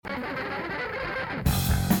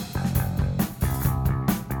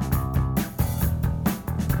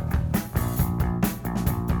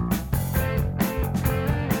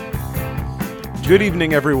Good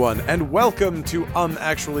evening, everyone, and welcome to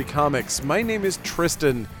Actually Comics. My name is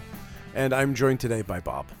Tristan, and I'm joined today by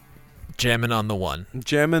Bob. Jammin' on the one.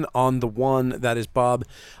 Jammin' on the one, that is Bob.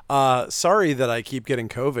 Sorry that I keep getting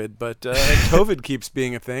COVID, but COVID keeps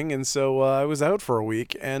being a thing, and so I was out for a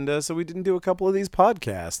week, and so we didn't do a couple of these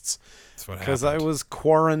podcasts. That's what happened. Because I was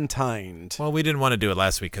quarantined. Well, we didn't want to do it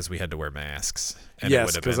last week because we had to wear masks. And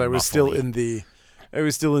Yes, because I was still in the. the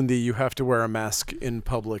you have to wear a mask in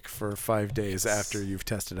public for 5 days after you've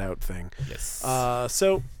tested out thing. Yes.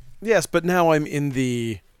 So, yes, but now I'm in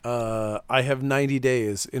the I have 90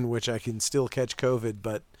 days in which I can still catch COVID,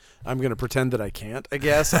 but I'm going to pretend that I can't, I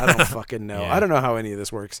guess. I don't fucking know. Yeah. I don't know how any of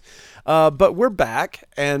this works. But we're back,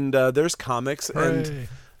 and there's comics, and Hooray.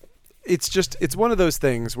 it's one of those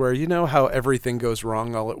things where you know how everything goes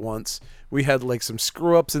wrong all at once. We had like some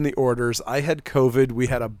screw ups in the orders. I had COVID. We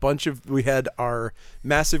had our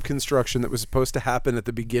massive construction that was supposed to happen at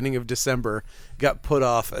the beginning of December got put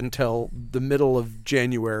off until the middle of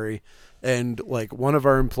January. And like one of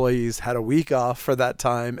our employees had a week off for that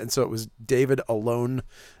time. And so it was David alone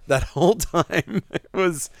that whole time. It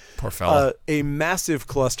was Poor fella. a massive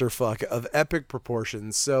clusterfuck of epic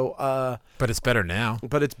proportions. So, But it's better now.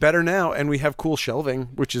 but it's better now, and we have cool shelving,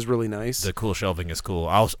 which is really nice. The cool shelving is cool.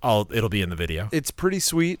 It'll be in the video. It's pretty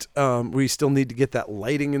sweet. We still need to get that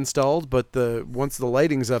lighting installed, but once the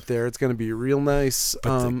lighting's up there, it's going to be real nice.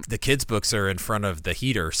 But the kids' books are in front of the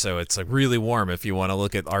heater, so it's like really warm. If you want to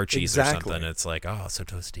look at Archie's Exactly. or something, it's like, oh, so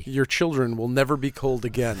toasty. Your children will never be cold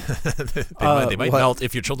again. They might what? melt.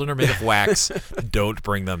 If your children are made of wax, don't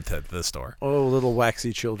bring them to the store. Oh, little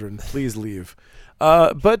waxy children, please leave.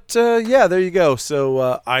 But yeah, there you go.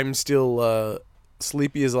 So I'm still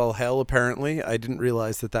sleepy as all hell, apparently. I didn't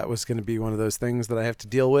realize that was going to be one of those things that I have to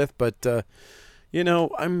deal with, but, you know,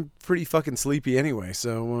 I'm pretty fucking sleepy anyway,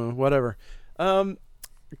 so whatever.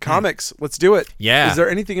 Comics, let's do it. Yeah. Is there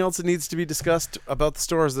anything else that needs to be discussed about the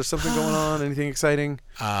store? Is there something going on? Anything exciting?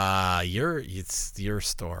 It's your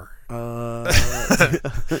store. Oh,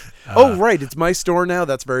 right. It's my store now.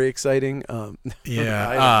 That's very exciting.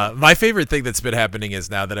 Yeah. My favorite thing that's been happening is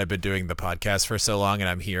now that I've been doing the podcast for so long and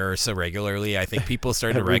I'm here so regularly, I think people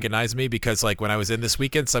starting to recognize me because like when I was in this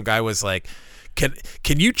weekend, some guy was like, Can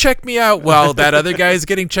you check me out while that other guy is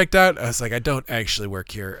getting checked out? I was like, I don't actually work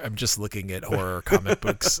here. I'm just looking at horror comic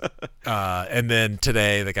books. And then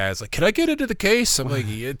today the guy was like, can I get into the case? I'm like,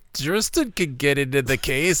 yeah, Tristan can get into the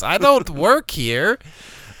case. I don't work here.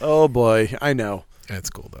 Oh boy, I know. That's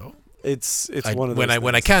cool though. It's one of those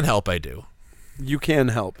when I things. can help, I do. You can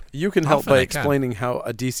help. You can help Often by I can. explaining how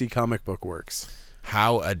a DC comic book works.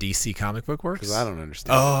 How a DC comic book works? Because I don't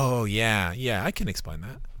understand. Oh, yeah. Yeah, I can explain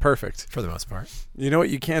that Perfect. for the most part. You know what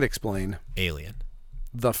you can't explain? Alien.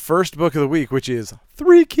 The first book of the week, which is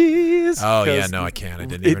Three Keys. Oh, yeah. 'Cause No, I can't. I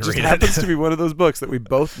didn't even It just read happens it. to be one of those books that we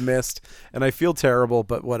both missed, and I feel terrible,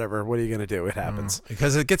 but whatever. What are you going to do? It happens.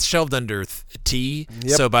 Because it gets shelved under T.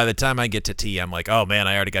 Yep. So by the time I get to T, I'm like, oh, man,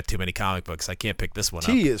 I already got too many comic books. I can't pick this one up.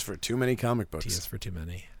 T is for too many comic T books. is for too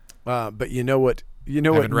many. But you know what? You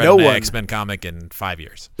know I what? haven't read No an one. X-Men comic in 5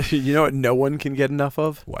 years. You know what? No one can get enough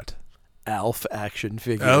of What? Alf action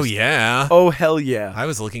figures. Oh, yeah. Oh hell yeah! I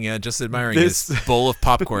was looking at just admiring This- his bowl of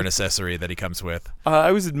popcorn accessory that he comes with.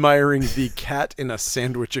 I was admiring the cat in a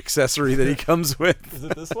sandwich accessory that he comes with. Is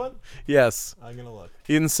it this one? Yes. I'm going to look.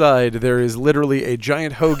 Inside, there is literally a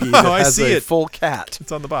giant hoagie that Oh, I has see a it. full cat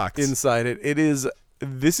It's on the box. inside it.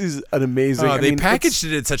 This is an amazing. Oh, I they mean, packaged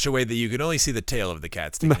it in such a way that you could only see the tail of the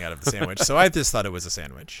cat sticking out of the sandwich. So I just thought it was a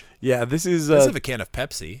sandwich. Yeah, this is Let's have a can of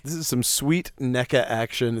Pepsi. this is some sweet NECA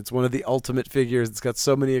action. It's one of the ultimate figures. It's got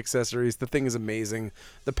so many accessories. The thing is amazing.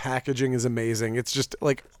 The packaging is amazing. It's just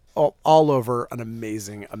like all over an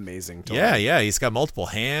amazing toy. Yeah. He's got multiple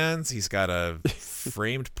hands. He's got a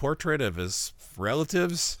framed portrait of his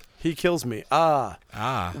relatives. He kills me. Ah.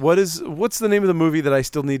 What's the name of the movie that I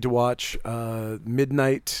still need to watch?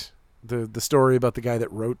 Midnight, the story about the guy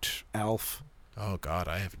that wrote Alf. Oh, God,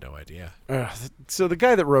 I have no idea. So the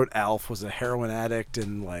guy that wrote Alf was a heroin addict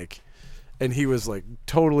and he was like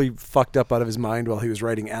totally fucked up out of his mind while he was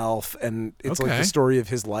writing Alf, and it's like Okay. the story of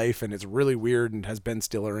his life, and it's really weird and has Ben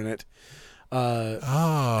Stiller in it.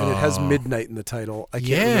 Oh. And it has Midnight in the title. I can't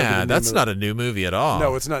remember the Yeah, name that's of not a new movie at all.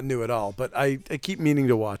 No, it's not new at all, but I keep meaning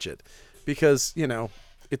to watch it because,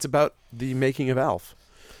 it's about the making of Alf.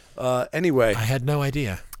 Anyway, I had no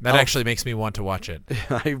idea. That actually makes me want to watch it.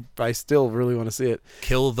 I still really want to see it.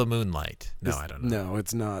 Kill the Moonlight. No, I don't know. No,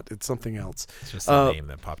 it's not. It's something else. It's just the name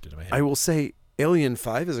that popped into my head. I will say Alien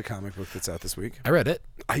 5 is a comic book that's out this week. I read it.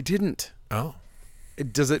 I didn't. Oh.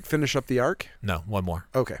 Does it finish up the arc? No, one more.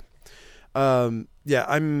 Okay. Yeah,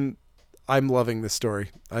 I'm loving this story.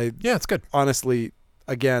 Yeah, it's good. Honestly,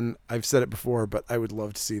 again, I've said it before, but I would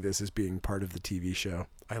love to see this as being part of the TV show.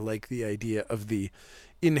 I like the idea of the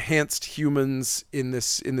enhanced humans in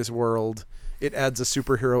this world. It adds a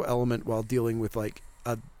superhero element while dealing with like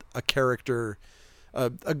a character, a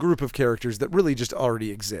group of characters that really just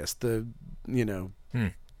already exist. The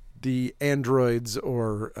androids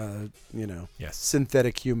or Yes.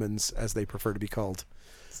 synthetic humans, as they prefer to be called.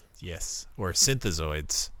 Yes, or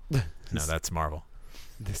synthezoids. No, that's Marvel.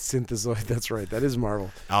 The synthezoid. That's right. That is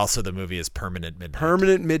Marvel. Also, the movie is Permanent Midnight.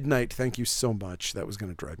 Permanent Midnight. Thank you so much. That was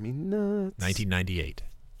going to drive me nuts. 1998.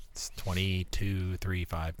 It's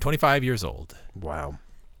 25 years old. Wow.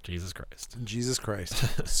 Jesus Christ. Jesus Christ.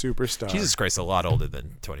 Superstar. Jesus Christ, a lot older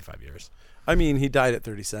than 25 years. I mean, he died at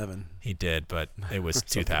 37. He did, but it was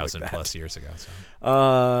 2,000 like that. plus years ago.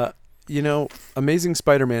 So. Amazing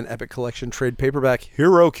Spider-Man Epic Collection trade paperback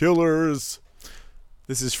Hero Killers.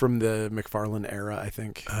 This is from the McFarlane era, I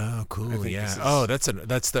think. Oh, cool. Yeah. Is,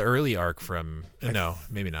 that's the early arc from. No,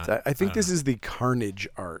 maybe not. I think this is the Carnage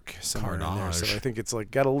arc somewhere in there. Carnage. So I think it's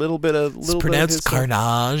like got a little bit of It's pronounced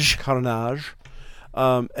Carnage. Carnage.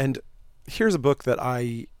 And here's a book that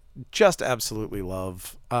I just absolutely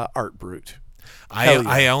love. Art Brute.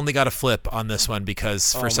 I only got a flip on this one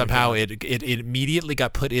because for somehow God. it immediately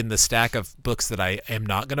got put in the stack of books that I am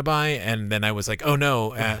not going to buy, and then I was like, oh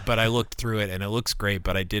no, but I looked through it and it looks great,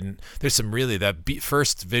 but I didn't. There's some really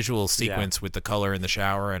first visual sequence with the color in the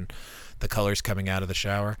shower and the colors coming out of the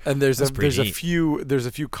shower, and there's a neat. few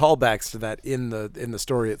callbacks to that in the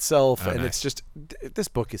story itself, and nice. it's just this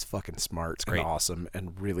book is fucking smart and great. awesome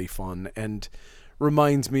and really fun and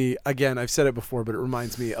reminds me, again, I've said it before, but it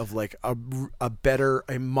reminds me of like a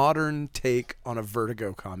modern take on a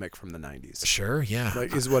Vertigo comic from the 90s. Sure, yeah.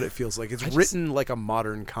 Like, is what it feels like. It's written like a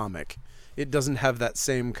modern comic. It doesn't have that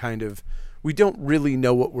same kind of we don't really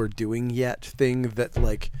know what we're doing yet thing that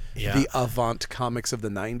like the Avant comics of the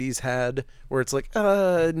 90s had, where it's like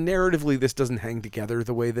narratively this doesn't hang together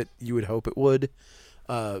the way that you would hope it would.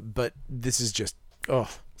 But this is just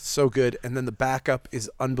so good, and then the backup is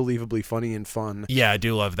unbelievably funny and fun. Yeah, I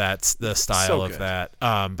do love that, the style So of good. that.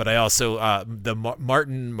 But I also the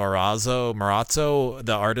Martin Morazzo,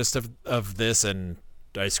 the artist of this and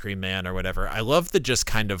Ice Cream Man or whatever. I love the just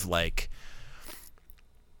kind of like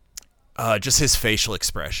just his facial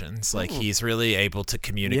expressions. Like he's really able to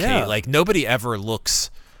communicate. Yeah. Like nobody ever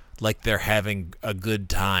looks like they're having a good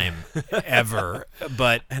time ever,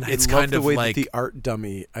 but And it's I love kind the of way like that the art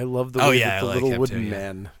dummy. I love the way that the I like little him wooden too, yeah.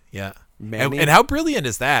 man. yeah. Manny? And how brilliant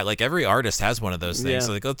is that? Like every artist has one of those things. Yeah.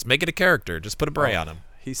 So like let's make it a character. Just put a bray on him.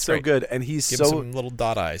 He's so Great. good, and he's Give him so some little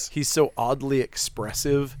dot eyes. he's so oddly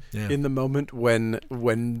expressive Yeah. in the moment when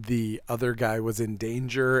the other guy was in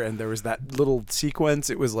danger, and there was that little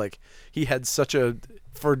sequence. It was like he had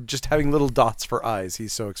for just having little dots for eyes.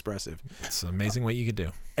 He's so expressive. It's amazing what you could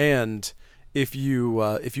do. And if you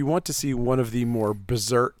want to see one of the more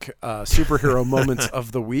berserk superhero moments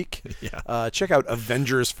of the week, check out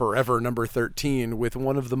Avengers Forever number 13 with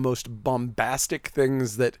one of the most bombastic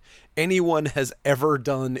things that anyone has ever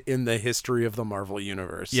done in the history of the Marvel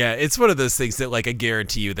Universe. Yeah, it's one of those things that like I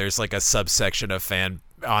guarantee you there's like a subsection of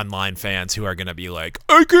online fans who are going to be like,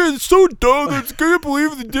 I can't, it's so dumb, I can't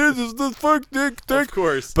believe they did this, the fuck, Of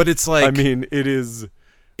course. But it's like, I mean, it is...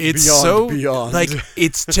 it's beyond, so beyond. like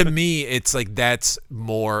it's to me it's like that's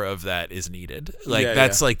more of that is needed, like Yeah,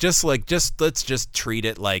 that's yeah. like just let's just treat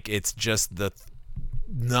it like it's just the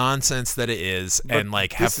nonsense that it is, But and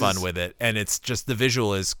like have this fun is- with it, and it's just the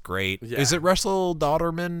visual is great. Yeah. Is it Russell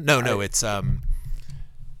Dauterman? No, it's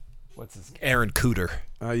what's his Aaron Cooter.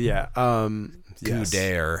 Yes.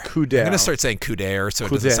 Couder. Couder. I'm gonna start saying Couder so it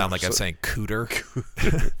doesn't Couder. sound like I'm So- saying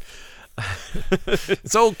Cooter.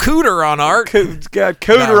 It's old Cooter on art. Got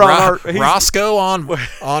Cooter on art. He's- Roscoe on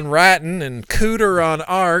writing and Cooter on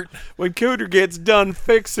art. When Cooter gets done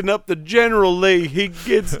fixing up the General Lee, he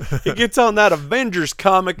gets on that Avengers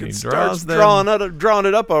comic and He starts draws drawing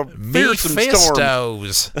it up a fearsome storm.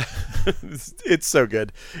 Mephistos. It's so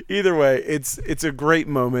good. Either way, it's a great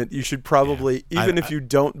moment. You should probably, even if you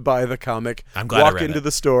don't buy the comic, I'm glad I walk read into it.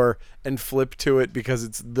 the store and flip to it because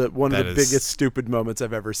it's one of That the is- biggest stupid moments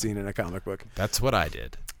I've ever seen in a comic book. That's what I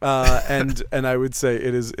did. And I would say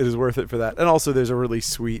it is worth it for that. And also, there's a really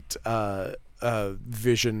sweet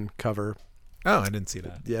Vision cover. Oh, I didn't see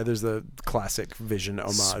that. Yeah, there's the classic Vision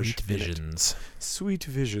homage. Sweet in it. visions. Sweet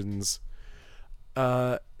Visions.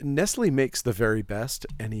 Nestle makes the very best.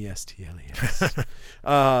 Nestle.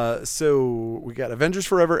 So we got Avengers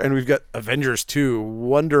Forever, and we've got Avengers 2,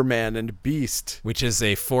 Wonder Man and Beast. Which is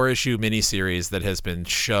a 4-issue miniseries that has been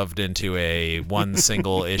shoved into a one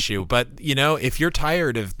single issue. But, if you're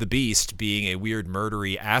tired of the Beast being a weird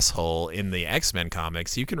murdery asshole in the X-Men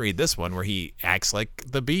comics, you can read this one where he acts like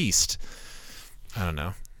the Beast. I don't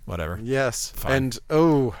know. Whatever. Yes. Fine. And,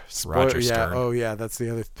 Roger Stern. Oh, yeah, that's the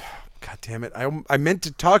other... God damn it. I meant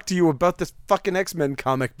to talk to you about this fucking X-Men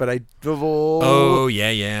comic, but I... Oh,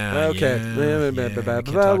 yeah. Okay.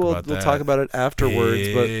 We'll talk about it afterwards.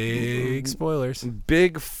 Big spoilers.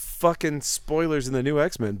 Big fucking spoilers in the new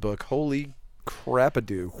X-Men book. Holy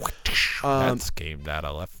crap-a-doo. That came out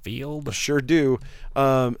of left field. Sure do.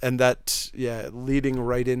 And that, leading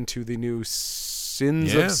right into the new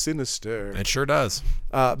Sins of Sinister. It sure does.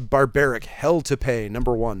 Barbaric Hell to Pay,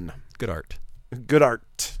 #1. Good art. Good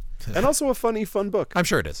art. And also a fun book. I'm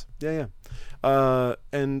sure it is. Yeah.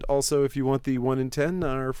 And also, if you want the 1 in 10,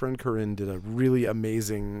 our friend Corinne did a really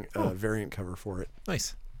amazing variant cover for it.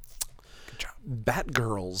 Nice. Good job.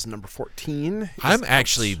 Batgirls, #14. I'm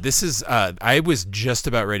actually, I was just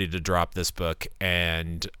about ready to drop this book,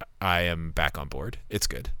 and I am back on board. It's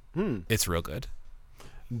good. It's real good.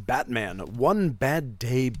 Batman, One Bad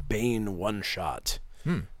Day Bane one-shot.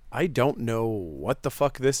 I don't know what the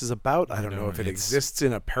fuck this is about. I don't know if it exists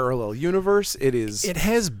in a parallel universe. It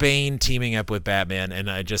has Bane teaming up with Batman, and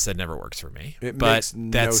that never works for me. It makes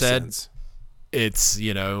no sense. It's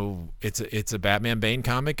it's a Batman Bane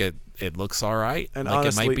comic. It looks all right. And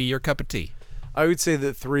honestly, it might be your cup of tea. I would say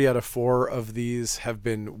that 3 out of 4 of these have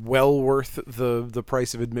been well worth the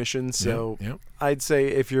price of admission. So I'd say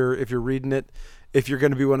if you're reading it, if you're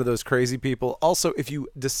going to be one of those crazy people, also if you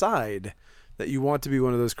decide that you want to be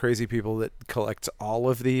one of those crazy people that collects all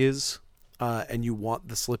of these, and you want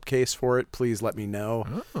the slipcase for it, please let me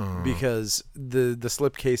know, because the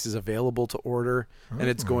slipcase is available to order, and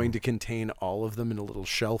it's going to contain all of them in a little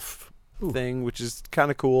shelf thing, which is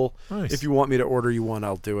kind of cool. Nice. If you want me to order you one,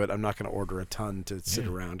 I'll do it. I'm not going to order a ton to sit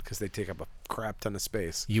around because they take up a crap ton of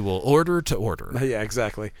space. You will order to order. Yeah,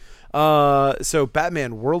 exactly. So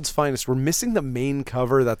Batman World's Finest, we're missing the main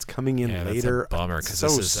cover that's coming in later. That's a bummer because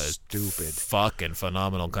this is a stupid fucking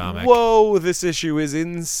phenomenal comic. Whoa, this issue is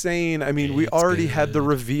insane. I mean, we already had the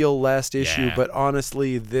reveal last issue, but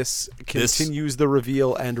honestly, this continues the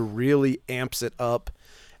reveal and really amps it up,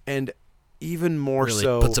 and even more really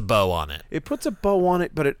so puts a bow on it. It puts a bow on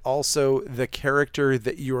it, but it also, the character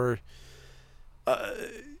that you're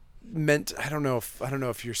meant, I don't know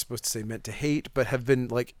if you're supposed to say meant to hate, but have been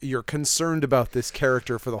like, you're concerned about this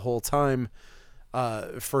character for the whole time,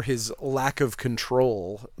 for his lack of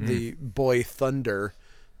control, the boy Thunder,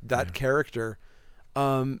 that character.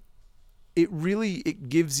 It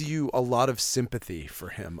gives you a lot of sympathy for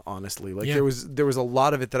him, honestly. Like there was a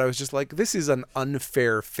lot of it that I was just like, this is an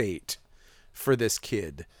unfair fate for this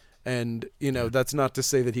kid. And that's not to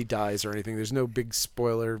say that he dies or anything. There's no big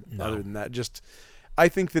spoiler other than that. Just I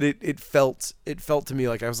think that it felt to me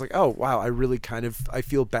like I was like, oh wow, I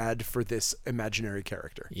feel bad for this imaginary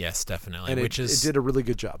character. Yes, definitely. And it did a really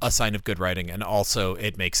good job. A sign of good writing, and also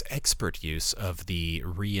it makes expert use of the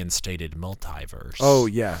reinstated multiverse. Oh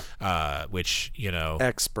yeah. Which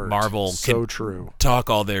expert Marvel so can true. Talk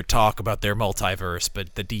all their talk about their multiverse,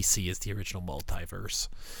 but the DC is the original multiverse.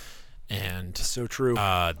 And so true.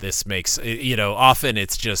 This makes often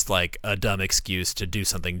it's just like a dumb excuse to do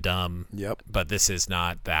something dumb. Yep. But this is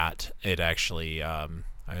not that. It actually,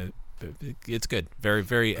 it's good. Very,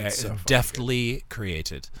 very deftly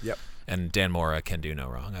created. Yep. And Dan Mora can do no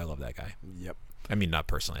wrong. I love that guy. Yep. I mean, not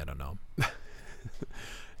personally. I don't know him.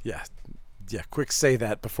 Yeah. Yeah, quick say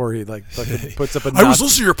that before he fucking puts up a I was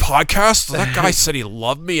listening to your podcast. That guy said he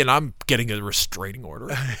loved me, and I'm getting a restraining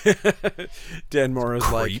order. Dan Mora's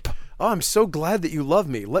Creep. like, oh, I'm so glad that you love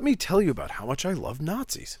me. Let me tell you about how much I love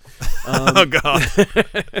Nazis. Oh, God.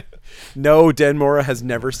 No, Dan Mora has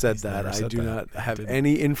never said that. I do not have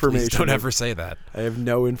any information. Please don't ever say that. I have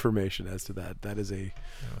no information as to that. That is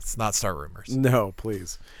let's not start rumors. No,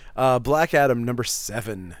 please. Black Adam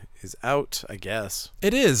 #7 is out, I guess.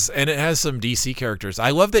 It is, and it has some DC characters.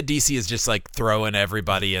 I love that DC is just like throwing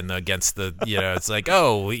everybody against the, it's like,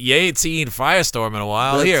 oh, you ain't seen Firestorm in a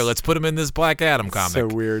while. Here, let's put him in this Black Adam comic. So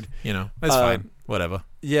weird. That's fine. Whatever.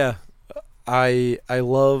 Yeah. I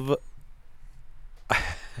love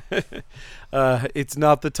it's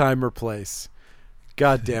not the time or place.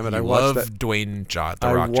 God damn it. I watched that. Dwayne The Rock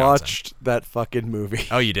Johnson. I watched that fucking movie.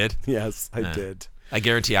 Oh, you did? Yes, I did. I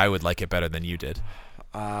guarantee I would like it better than you did.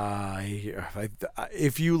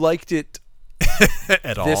 If you liked it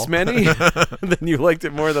at all. This many? Then you liked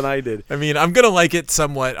it more than I did. I mean, I'm gonna like it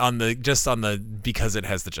somewhat because it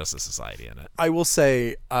has the Justice Society in it. I will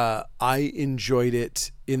say I enjoyed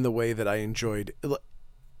it in the way that I enjoyed.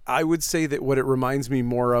 I would say that what it reminds me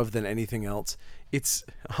more of than anything else, it's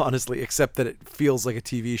honestly, except that it feels like a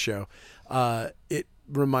TV show, it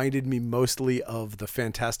reminded me mostly of the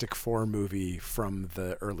Fantastic Four movie from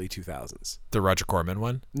the early 2000s. The Roger Corman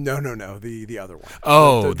one? No, the other one.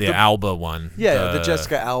 Oh, the Alba one. Yeah, the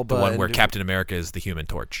Jessica Alba. The one where Captain America is the Human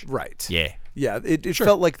Torch. Right. Yeah. Yeah, it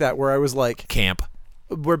felt like that, where I was like... Camp.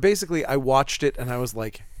 Where basically I watched it and I was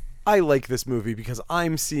like, I like this movie because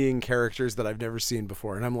I'm seeing characters that I've never seen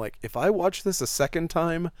before. And I'm like, if I watch this a second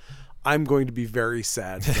time, I'm going to be very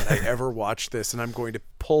sad that I ever watched this, and I'm going to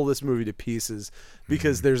pull this movie to pieces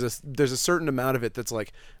because there's a certain amount of it that's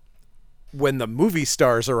like, when the movie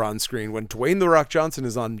stars are on screen, when Dwayne The Rock Johnson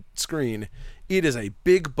is on screen, it is a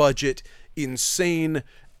big budget, insane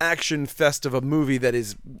action fest of a movie that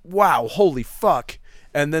is, wow, holy fuck.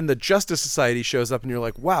 And then the Justice Society shows up and you're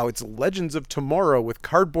like, wow, it's Legends of Tomorrow with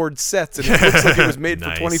cardboard sets, and it looks like it was made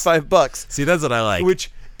Nice. for $25. See, that's what I like.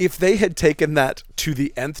 Which, if they had taken that to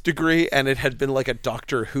the nth degree and it had been like a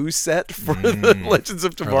Doctor Who set for the Legends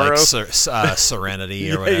of Tomorrow, or like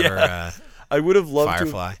Serenity or whatever. yeah. I would have loved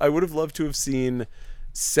Firefly. I would have loved to have seen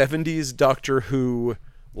 70s Doctor Who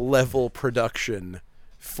level production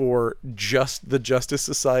for just the Justice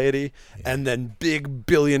Society, and then big $1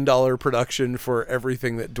 billion production for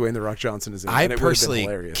everything that Dwayne The Rock Johnson is in. I and it would have been personally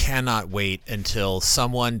hilarious. cannot wait until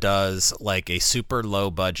someone does like a super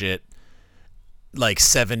low budget, like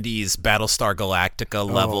 70s Battlestar Galactica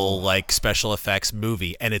level like special effects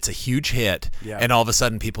movie, and it's a huge hit. Yeah. And all of a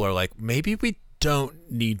sudden people are like, maybe we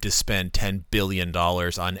don't need to spend $10 billion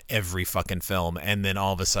on every fucking film, and then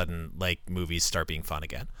all of a sudden like movies start being fun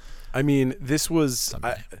again. I mean, this was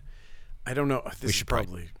I don't know. This We should is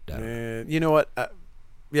probably probably- you know what?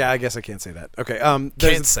 Yeah, I guess I can't say that. Okay.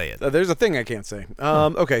 Can't say it. There's a thing I can't say.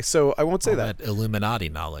 Okay, so I won't say that. Illuminati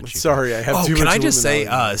knowledge. Sorry, I have too much. Can I just say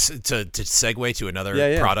Illuminati to segue to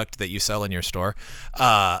another product that you sell in your store?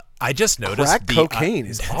 I just noticed crack cocaine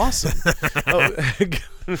is awesome.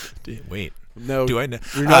 Wait. No, do I know?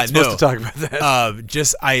 You're not supposed to talk about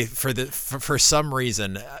that. For some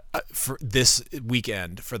reason, for this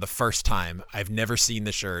weekend, for the first time, I've never seen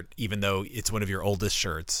the shirt, even though it's one of your oldest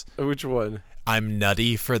shirts. Which one? I'm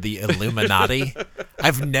nutty for the Illuminati.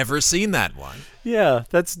 I've never seen that one. Yeah,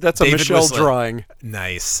 that's a David Michelle drawing.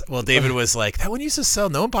 Nice. Well, David was like, that one used to sell.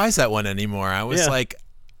 No one buys that one anymore. I was like,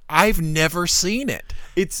 I've never seen it.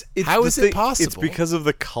 It's how is it possible? It's because of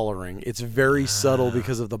the coloring. It's very subtle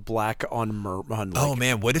because of the black on like, oh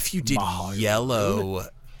man, what if you did yellow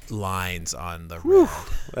lines on the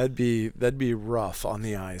red? That'd be rough on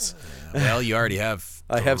the eyes. Well, you already have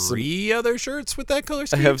three other shirts with that color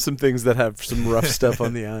scheme. I have some things that have some rough stuff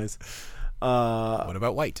on the eyes. What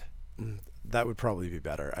about white? That would probably be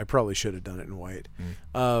better. I probably should have done it in white.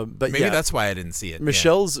 But maybe that's why I didn't see it.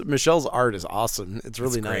 Michelle's art is awesome. It's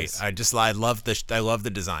really nice. Great. I love the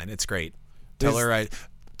design. It's great. Tell her I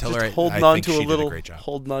holding on to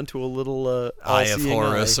a little Eye of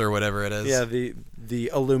Horus or whatever it is. Yeah,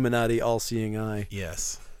 the Illuminati all-seeing eye.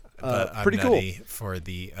 Yes. But I'm pretty nutty cool for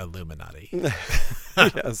the Illuminati.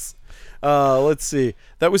 Yes. Let's see.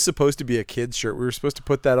 That was supposed to be a kid's shirt. We were supposed to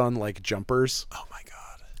put that on like jumpers. Oh my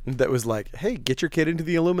god. That was like, hey, get your kid into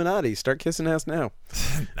the Illuminati. Start kissing ass now.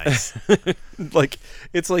 Nice. Like,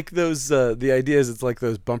 it's like those, the idea is it's like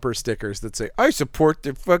those bumper stickers that say, I support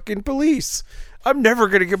the fucking police. I'm never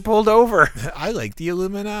going to get pulled over. I like the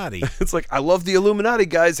Illuminati. It's like, I love the Illuminati,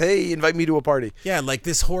 guys. Hey, invite me to a party. Yeah, like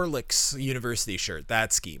this Horlicks University shirt,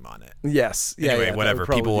 that scheme on it. Yes. Anyway, yeah, whatever.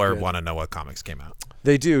 People want to know what comics came out.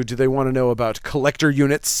 They do. Do they want to know about Collector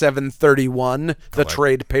Unit 731, the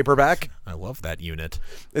trade paperback? I love that unit.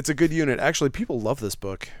 It's a good unit. Actually, people love this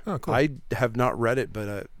book. Oh, cool. I have not read it,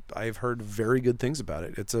 but I've heard very good things about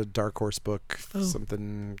it. It's a Dark Horse book,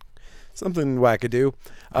 something wackadoo.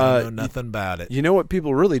 I know nothing about it. You know what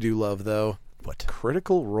people really do love, though? What?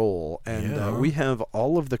 Critical Role. And we have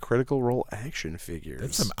all of the Critical Role action figures.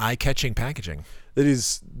 That's some eye-catching packaging. That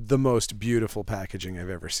is the most beautiful packaging I've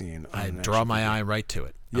ever seen. I draw my eye right to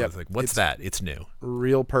it. I was like, what's that? It's new.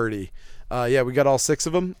 Real purty. Yeah, we got all 6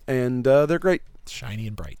 of them, and they're great. Shiny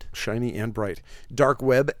and bright. Shiny and bright. Dark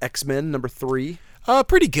Web X-Men number 3.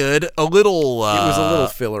 Pretty good. A little... it was a little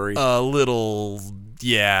fillery. A little...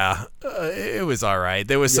 Yeah. It was all right.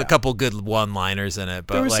 There was a couple good one-liners in it,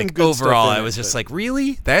 but like overall, I was just like,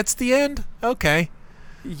 really? That's the end? Okay.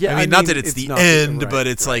 Yeah, I mean, not that it's the end, but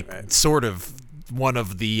it's like sort of one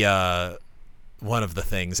of the one of the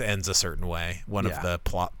things ends a certain way. One of the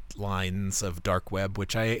plot lines of Dark Web,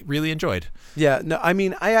 which I really enjoyed. Yeah, no, I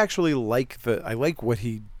mean, I actually like what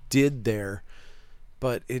he did there,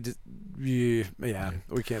 but we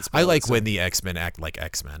can't. I like when the X-Men act like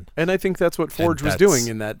X-Men, and I think that's what Forge was doing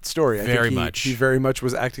in that story. I very think much. He very much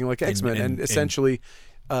was acting like X-Men and essentially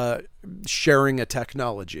sharing a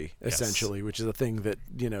technology, essentially, which is a thing that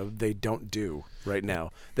they don't do right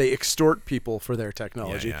now. They extort people for their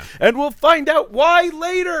technology, and we'll find out why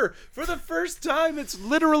later. For the first time, it's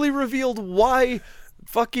literally revealed why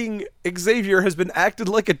fucking Xavier has been acted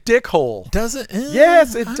like a dickhole. Does it?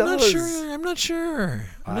 Yes, it does. I'm not sure.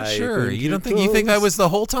 You don't think you think that was the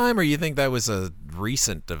whole time, or you think that was a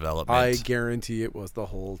recent development? I guarantee it was the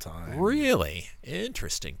whole time. Really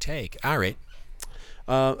interesting take. All right.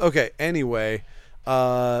 Okay. Anyway,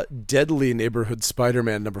 Deadly Neighborhood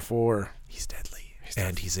Spider-Man #4. He's deadly,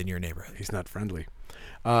 and he's in your neighborhood. He's not friendly.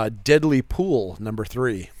 Deadly Pool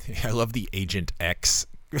 #3. I love the Agent X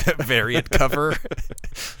variant cover.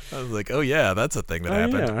 I was like, oh yeah, that's a thing that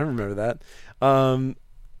happened. Yeah, I remember that.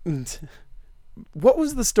 What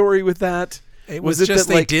was the story with that? It was just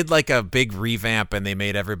that, they did like a big revamp and they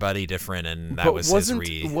made everybody different, and that was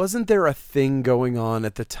wasn't there a thing going on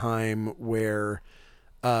at the time where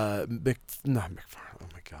McFarlane, oh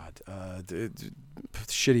my god,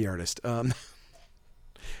 shitty artist,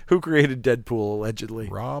 who created Deadpool allegedly?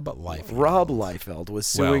 Rob Liefeld. Rob Liefeld was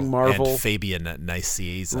suing Marvel. And Fabian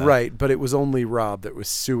Nicieza. Right, but it was only Rob that was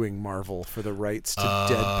suing Marvel for the rights to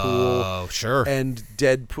Deadpool. Oh, sure. And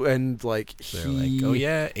Deadpool, and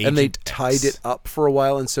and they tied it up for a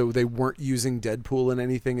while, and so they weren't using Deadpool in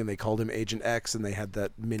anything, and they called him Agent X, and they had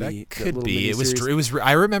that mini. That could be. It was.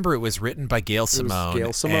 I remember it was written by Gail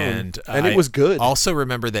Simone. And it was good. Also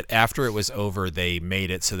remember that after it was over, they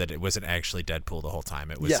made it so that it wasn't actually Deadpool the whole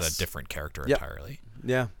time. It was a different character entirely.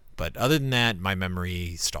 Yeah. But other than that, my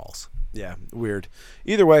memory stalls. Yeah, weird.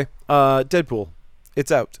 Either way, Deadpool,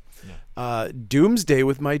 it's out. Yeah. Doomsday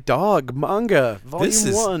with My Dog manga,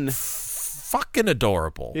 Volume 1. Fucking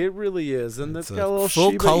adorable. It really is, and it's got a little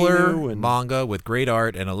full Shiba color Inu manga with great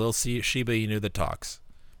art and a little Shiba Inu that talks.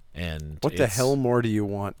 And what the hell more do you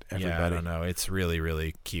want, everybody? Yeah, I don't know. It's really,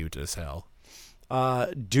 really cute as hell.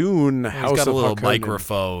 Dune, House got of a little Harkonnen.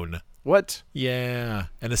 Microphone. What? Yeah,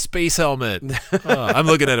 and a space helmet. I'm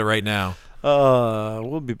looking at it right now.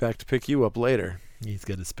 We'll be back to pick you up later. He's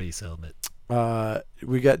got a space helmet.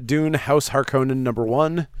 We got Dune, House Harkonnen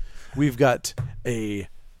 #1. We've got a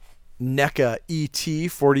NECA E.T.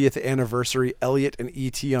 40th anniversary Elliot and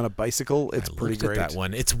E.T. on a bicycle. It's pretty great. At that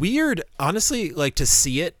one. It's weird, honestly, like to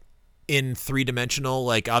see it in 3-dimensional,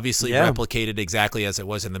 like obviously replicated exactly as it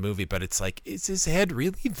was in the movie, but it's like, is his head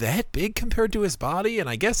really that big compared to his body? And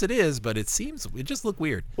I guess it is, but it just looked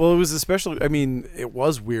weird. Well, it was especially, I mean, it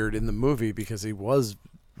was weird in the movie because he was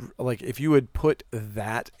like, if you had put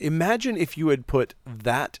that, imagine if you had put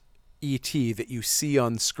that E.T. that you see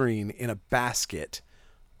on screen in a basket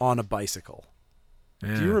on a bicycle.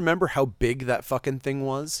 Yeah. Do you remember how big that fucking thing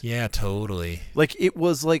was? Yeah, totally. Like, it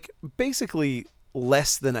was like basically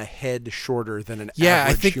less than a head shorter than an average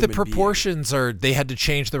I think the human proportions being. they had to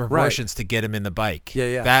change the proportions to get him in the bike.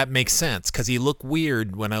 Yeah. That makes sense because he looked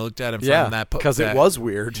weird when I looked at him from that. Because it was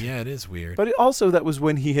weird. Yeah, it is weird. But also that was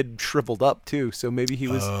when he had shriveled up too, so maybe he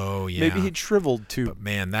was. Oh yeah. Maybe he'd shriveled too. But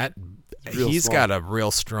man, he's got a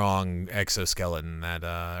real strong exoskeleton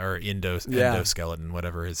or endoskeleton,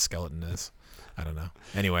 whatever his skeleton is. I don't know.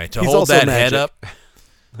 Anyway, to hold that head up,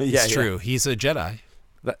 it's true. He's a Jedi.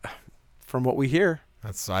 From what we hear,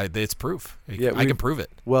 it's proof. I can prove it.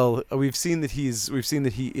 Well, we've seen that he is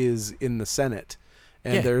in the Senate,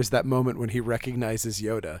 and there's that moment when he recognizes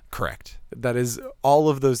Yoda. Correct. That is, all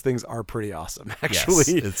of those things are pretty awesome.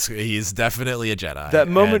 Actually, yes, he's definitely a Jedi. That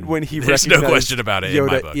moment when he recognized no question about it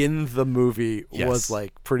Yoda in the movie was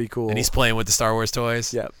like pretty cool. And he's playing with the Star Wars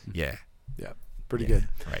toys. Yeah. Pretty good.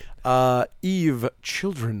 Right. Eve,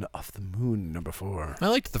 Children of the Moon, #4. I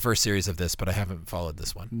liked the first series of this, but I haven't followed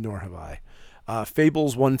this one. Nor have I.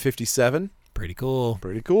 Fables 157. Pretty cool.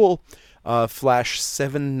 Flash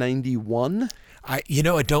 791. I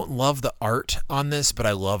don't love the art on this, but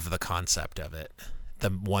I love the concept of it. The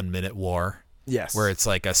 1 minute war. Yes. Where it's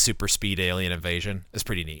like a super speed alien invasion. It's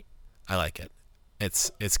pretty neat. I like it.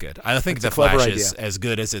 It's good. I think the Flash is as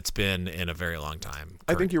good as it's been in a very long time.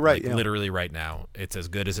 I think you're right. Literally right now, it's as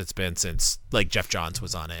good as it's been since like Jeff Johns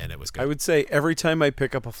was on it, and it was good. I would say every time I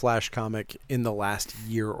pick up a Flash comic in the last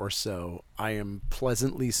year or so, I am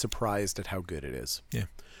pleasantly surprised at how good it is. Yeah.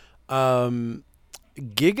 Giga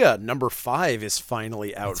 #5 is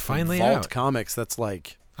finally out. It's finally Vault out. Comics. That's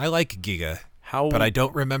like, I like Giga. but I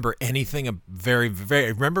don't remember anything I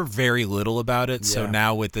remember very little about it. So Yeah.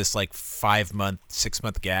 now with this like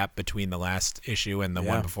 6-month gap between the last issue and the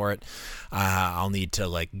one before it, I'll need to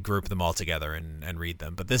like group them all together and read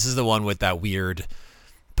them. But this is the one with that weird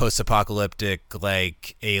post-apocalyptic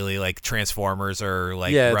like alien, like Transformers or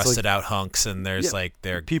like rusted out hunks, and there's like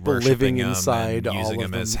they're people worshiping living them inside and all using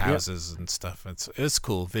of them as them. Yep. houses and stuff. It's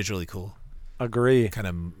cool, visually cool, Agree. kind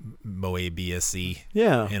of Moebius-y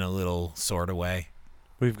Yeah. in a little sort of way.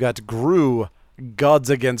 We've got Gru, Gods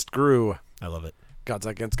Against Gru. I love it. Gods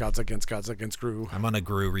against Gru. I'm on a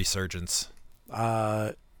Gru resurgence.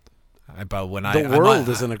 The When world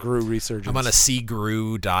is in a Gru resurgence. I'm on a see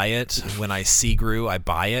Gru diet. When I see Gru, I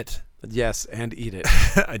buy it. Yes, and eat it.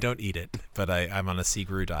 I don't eat it, but I'm on a see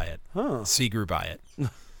Gru diet. Huh. See Gru buy it.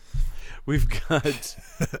 We've got.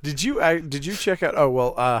 Did you check out?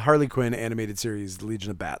 Harley Quinn animated series,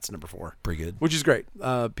 Legion of Bats, number 4, Pretty good. which is great.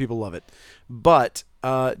 People love it. But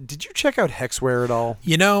did you check out Hexware at all?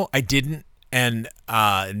 You know, I didn't, and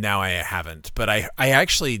now I haven't. But I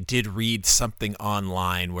actually did read something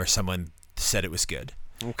online where someone said it was good.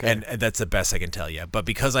 Okay. And that's the best I can tell you. But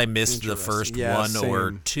because I missed the first one or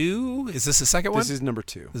same. two, is this the second one? This is number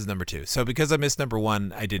 2. This is number 2. So because I missed number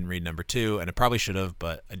 1, I didn't read number 2, and I probably should have,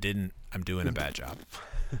 but I didn't. I'm doing a bad job.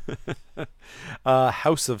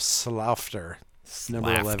 House of Slaughter,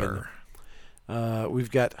 number 11.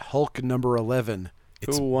 We've got Hulk number 11.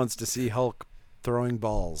 Who wants to see Hulk throwing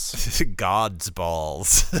balls? God's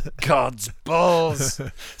balls. God's balls.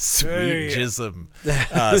 Sweet jism.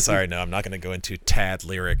 Sorry, no, I'm not going to go into Tad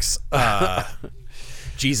lyrics.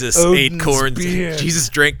 Jesus ate Odin's corn. beard. Jesus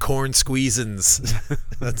drank corn squeezins.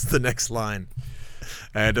 That's the next line.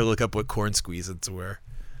 I had to look up what corn squeezins were.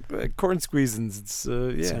 Corn squeezins. It's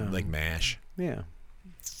It's like MASH. yeah.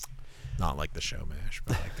 Not like the show MASH,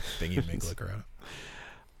 but like the thing you make liquor out of.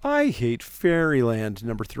 I Hate Fairyland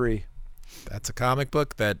number 3. That's a comic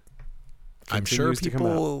book that I'm sure Continues to come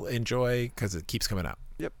people enjoy because it keeps coming out.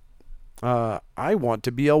 Yep. I Want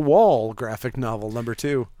to Be a Wall graphic novel number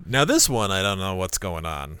 2. Now this one, I don't know what's going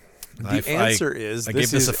on. The answer is I this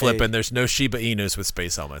gave this is a flip, and there's no Shiba Inus with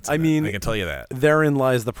space helmets. I mean, I can tell you that. Therein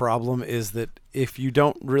lies the problem, is that if you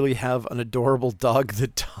don't really have an adorable dog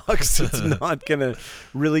that talks, it's not going to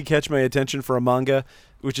really catch my attention for a manga,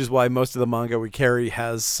 which is why most of the manga we carry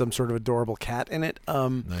has some sort of adorable cat in it.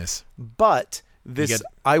 Nice. But this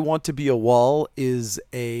I Want to Be a Wall is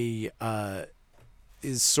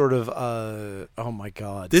sort of oh my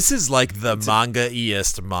god. This is like the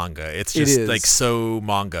manga-iest manga. It's It just is. like so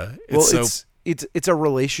manga. It's a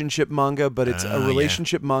relationship manga, but it's a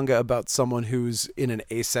relationship manga about someone who's in an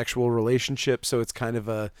asexual relationship. So it's kind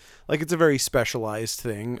of it's a very specialized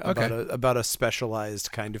thing about a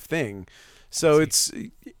specialized kind of thing. So it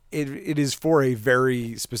is for a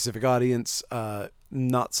very specific audience.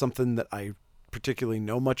 Not something that I particularly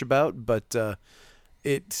know much about, but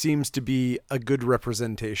it seems to be a good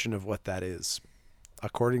representation of what that is,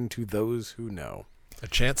 according to those who know. A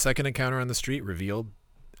chance second encounter on the street revealed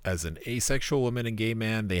as an asexual woman and gay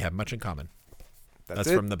man, they have much in common. That's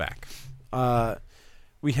it. from the back.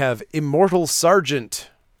 We have Immortal Sergeant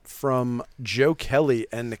from Joe Kelly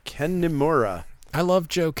and Ken Nimura. I love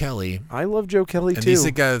Joe Kelly. I love Joe Kelly And too.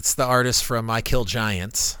 it's the artist from I Kill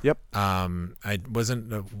Giants. Yep. I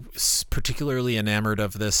wasn't particularly enamored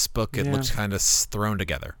of this book. It looked kind of thrown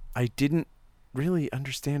together. I didn't really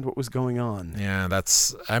understand what was going on. Yeah,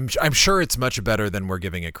 I'm sure it's much better than we're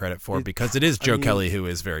giving it credit for, because it is Joe Kelly, who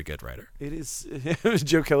is a very good writer. It is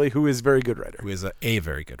Joe Kelly, who is a very good writer. Who is a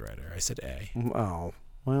very good writer. I said a. Oh,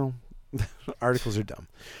 well, articles are dumb.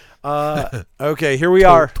 Okay, here we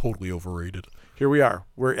are. Totally overrated. Here we are.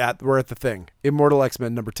 We're at the thing. Immortal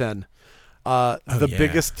X-Men number 10. The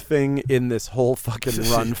biggest thing in this whole fucking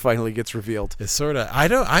run finally gets revealed. It's sort of.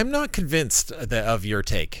 I'm not convinced of your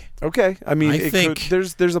take. Okay, I mean, I think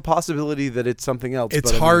there's a possibility that it's something else.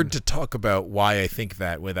 It's hard to talk about why I think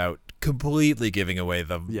that without completely giving away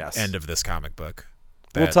the end of this comic book.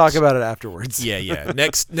 We'll talk about it afterwards. Yeah.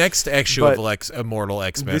 Next issue of Immortal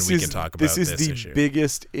X-Men, we can talk about this issue. This is the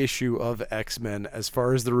biggest issue of X-Men as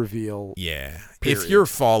far as the reveal. Yeah. Period. If you're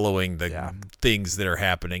following the things that are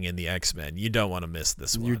happening in the X-Men, you don't want to miss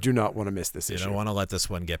this one. You do not want to miss this issue. You don't want to let this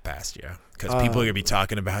one get past you, because people are going to be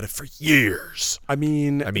talking about it for years. I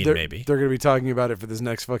mean, maybe. They're going to be talking about it for this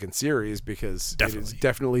next fucking series, because it is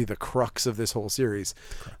definitely the crux of this whole series.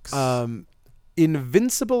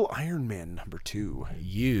 Invincible Iron Man number 2.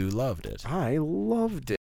 You loved it. I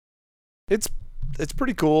loved it. It's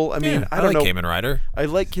pretty cool. I mean, I don't like know. Kamen Rider. I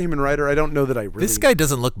like Kamen Rider. I don't know that I really. This guy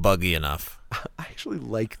doesn't look buggy enough. I actually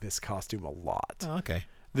like this costume a lot. Oh, okay.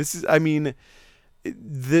 This is. I mean,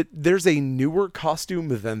 there's a newer costume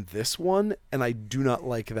than this one, and I do not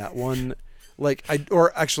like that one. Like I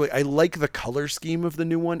like the color scheme of the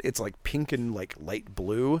new one. It's like pink and like light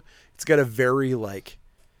blue. It's got a very like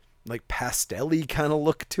pastel-y kind of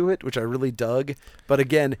look to it, which I really dug. But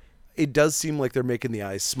again, it does seem like they're making the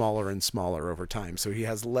eyes smaller and smaller over time, so he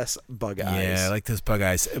has less bug eyes. Yeah, I like those bug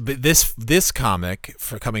eyes. But this comic,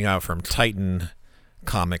 for coming out from Titan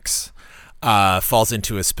Comics, falls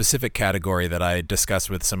into a specific category that I discussed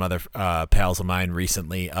with some other pals of mine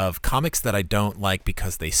recently, of comics that I don't like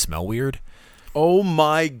because they smell weird. Oh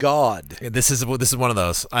my God! This is one of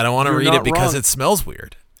those. I don't want to read it because it smells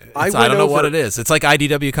weird. I don't know what it is. It's like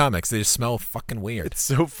IDW Comics. They just smell fucking weird. It's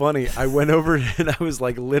so funny. I went over and I was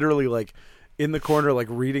like literally like in the corner like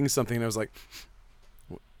reading something, and I was like,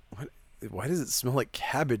 "What? Why does it smell like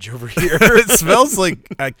cabbage over here?" It smells like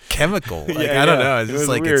a chemical. Like, I don't know. It's just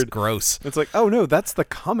like weird. It's gross. It's like, oh no, that's the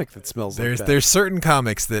comic that smells like that. There's certain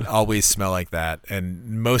comics that always smell like that,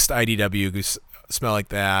 and most IDW smell like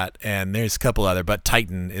that, and there's a couple other, but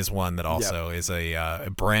Titan is one that also is a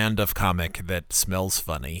brand of comic that smells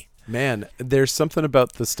funny. Man, there's something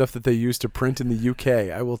about the stuff that they use to print in the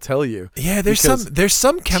UK, I will tell you. Yeah, there's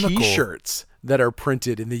some chemical T-shirts that are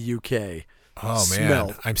printed in the UK. Oh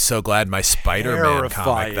man, I'm so glad my Spider-Man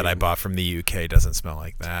comic that I bought from the UK doesn't smell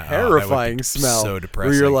like that. Terrifying that smell. So depressing.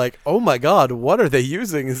 Where you're like, oh my God, what are they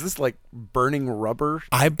using? Is this like burning rubber?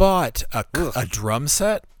 I bought a drum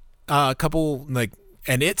set. A couple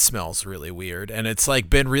and it smells really weird, and it's like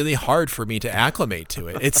been really hard for me to acclimate to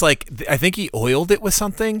it. It's like I think he oiled it with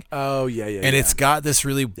something. Oh yeah, and it's got this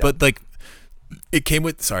really, but like it came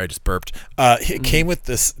with. Sorry, I just burped. It came with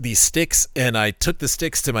these sticks, and I took the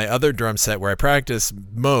sticks to my other drum set where I practice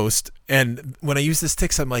most. And when I use the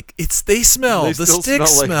sticks, I'm like, they smell. The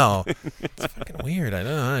sticks smell. It's fucking weird. I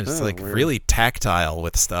don't know. It's like weird. Really tactile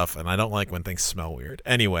with stuff, and I don't like when things smell weird.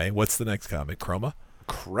 Anyway, what's the next comic? Chroma.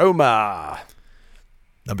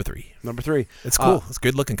 Number 3. It's cool. It's a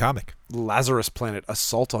good looking comic. Lazarus Planet,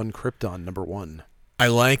 Assault on Krypton, number 1. I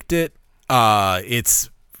liked it.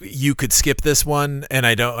 You could skip this one, and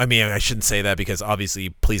I shouldn't say that because obviously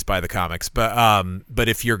please buy the comics, but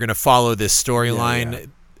if you're going to follow this storyline,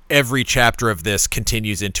 every chapter of this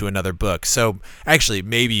continues into another book. So actually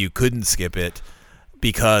maybe you couldn't skip it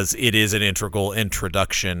because it is an integral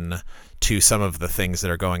introduction to some of the things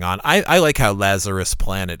that are going on. I like how Lazarus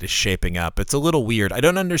Planet is shaping up. It's a little weird. I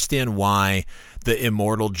don't understand why the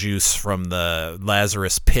immortal juice from the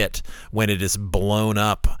Lazarus pit, when it is blown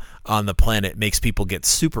up on the planet, makes people get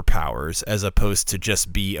superpowers as opposed to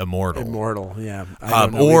just be immortal. Immortal, yeah.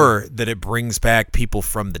 Or that it brings back people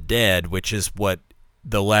from the dead, which is what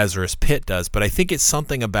the Lazarus pit does. But I think it's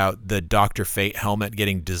something about the Dr. Fate helmet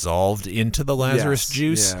getting dissolved into the Lazarus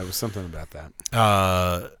juice. Yeah, it was something about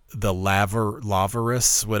that. The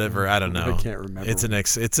Lavarus, whatever, I don't know. I can't remember. It's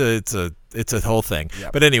a whole thing.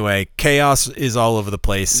 Yep. But anyway, chaos is all over the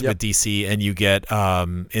place with DC, and you get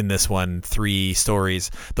in this one 3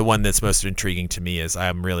 stories. The one that's most intriguing to me is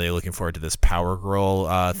I'm really looking forward to this Power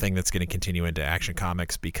Girl thing that's going to continue into Action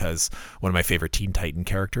Comics, because one of my favorite Teen Titan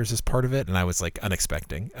characters is part of it, and I was like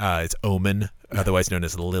unexpecting. It's Omen, otherwise known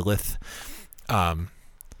as Lilith.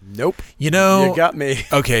 Nope. You got me.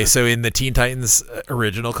 Okay, so in the Teen Titans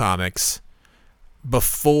original comics,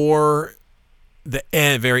 before the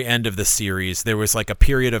very end of the series, there was like a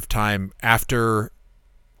period of time after,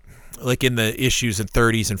 like in the issues in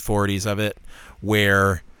 30s and 40s of it,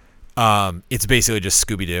 where it's basically just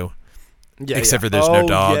Scooby-Doo. Except for there's no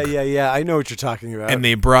dog. Yeah. I know what you're talking about. And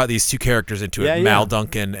they brought these 2 characters into it, Mal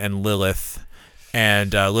Duncan and Lilith.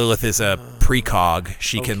 And Lilith is a precog.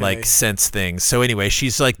 She can like sense things. So anyway,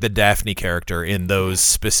 she's like the Daphne character in those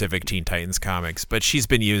specific Teen Titans comics. But she's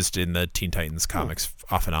been used in the Teen Titans comics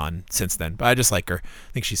off and on since then. But I just like her.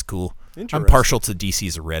 I think she's cool. I'm partial to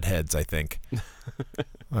DC's redheads, I think.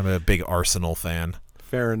 I'm a big Arsenal fan.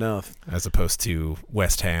 Fair enough. As opposed to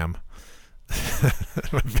West Ham.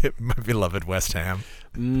 my beloved West Ham.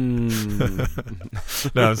 No,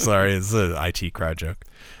 I'm sorry. It's an IT crowd joke.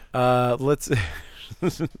 Let's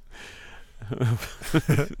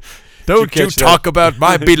don't you talk about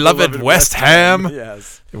my beloved West Ham.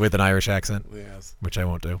 Yes, with an Irish accent. Yes, which I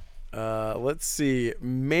won't do. Let's see.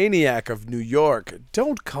 Maniac of New York.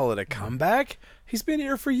 Don't call it a comeback. He's been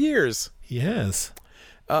here for years. Yes.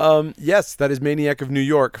 Yes, that is Maniac of New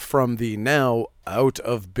York from the now out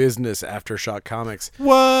of business Aftershock Comics.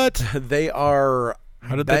 What? They are.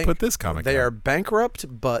 How did they put this comic They out? are bankrupt,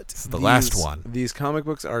 but this is the last one. These comic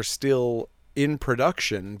books are still in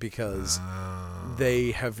production because they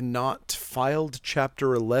have not filed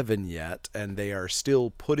Chapter 11 yet, and they are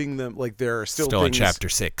still putting them, like, there are still Still in things, Chapter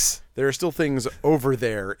 6. there are still things over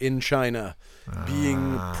there in China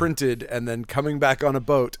being printed and then coming back on a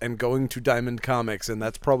boat and going to Diamond Comics, and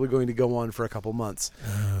that's probably going to go on for a couple months.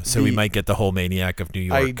 So we might get the whole Maniac of New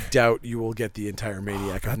York. I doubt you will get the entire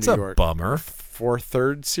Maniac of That's New a York. bummer. For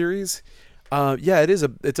third series. Yeah,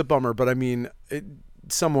 it's a bummer, but I mean,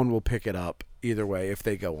 someone will pick it up either way if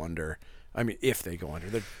they go under. I mean, if they go under,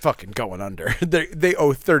 they're fucking going under. They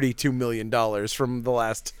owe $32 million from the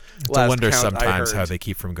last. It's a wonder count sometimes how they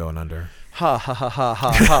keep from going under. Ha ha ha ha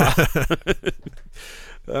ha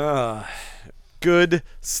ha. Good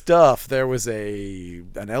stuff. There was an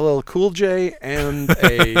LL Cool J and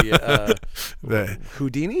a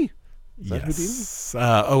Houdini. Is that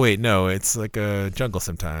Houdini? Oh wait, no, it's like a jungle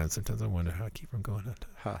sometimes. Sometimes I wonder how I keep from going under.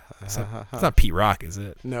 Ha, ha, It's ha, not, ha, ha. it's not Pete Rock, is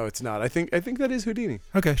it? No, it's not. I think that is Houdini.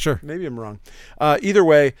 Okay, sure. Maybe I'm wrong. Either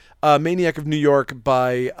way, Maniac of New York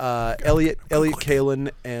by Elliot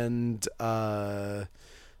Kalin and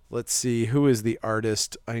let's see, who is the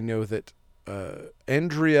artist? I know that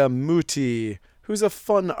Andrea Muti, who's a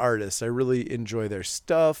fun artist. I really enjoy their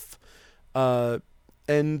stuff.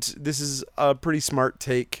 And this is a pretty smart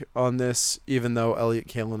take on this, even though Elliot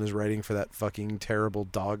Kalin is writing for that fucking terrible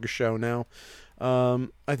dog show now.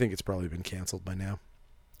 I think it's probably been canceled by now.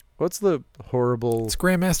 What's the horrible... It's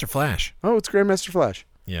Grandmaster Flash. Oh, it's Grandmaster Flash.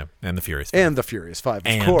 Yeah, and the Furious 5. And the Furious 5,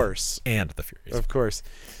 of course. And the Furious 5. Of course.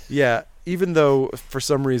 Yeah, even though for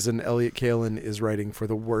some reason Elliot Kalin is writing for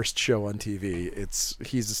the worst show on TV,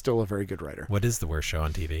 he's still a very good writer. What is the worst show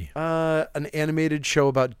on TV? An animated show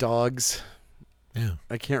about dogs. Yeah.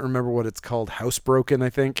 I can't remember what it's called. Housebroken, I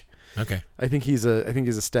think. Okay. I think he's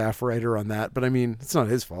a staff writer on that, but I mean, it's not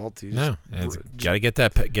his fault. He's No, got to get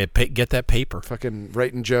that get that paper. fucking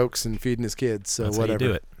writing jokes and feeding his kids. So That's whatever. how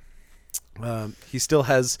you do it. He still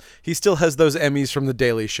has those Emmys from The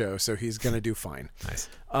Daily Show, so he's gonna do fine. Nice.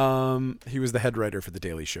 He was the head writer for The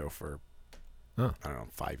Daily Show for I don't know,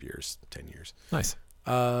 5 years, 10 years. Nice.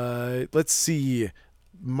 Let's see.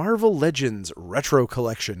 Marvel Legends Retro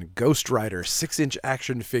Collection Ghost Rider 6-inch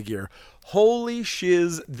action figure. Holy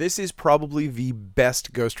shiz, this is probably the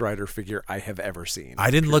best Ghost Rider figure I have ever seen.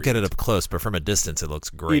 I didn't look at it up close, but from a distance it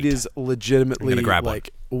looks great. It is legitimately grab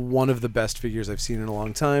like one of the best figures I've seen in a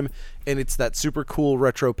long time, and it's that super cool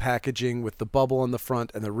retro packaging with the bubble on the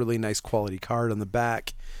front and the really nice quality card on the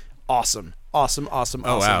back. Awesome. Oh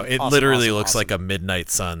wow, it literally looks like a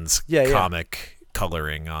Midnight Suns comic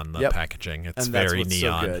coloring on the packaging. It's and very that's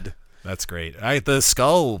neon. So good. That's great. The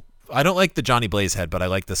skull, I don't like the Johnny Blaze head, but I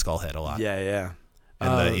like the skull head a lot. Yeah.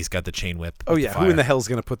 And he's got the chain whip. Oh yeah, who in the hell's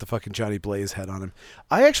gonna put the fucking Johnny Blaze head on him?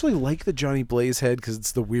 I actually like the Johnny Blaze head because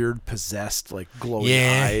it's the weird possessed, like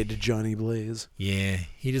glowing-eyed Johnny Blaze. Yeah,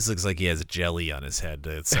 he just looks like he has jelly on his head,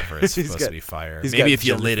 except for it's supposed to be fire. He's Maybe got if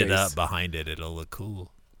you jelly lit it face. up behind it, it'll look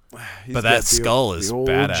cool. But that skull is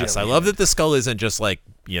badass. I love that that the skull isn't just like,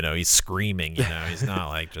 he's screaming, he's not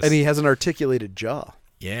like just... And he has an articulated jaw.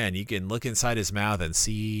 Yeah, and you can look inside his mouth and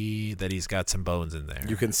see that he's got some bones in there.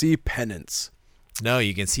 You can see penance. No,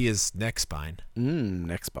 you can see his neck spine.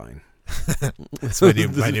 Neck spine. That's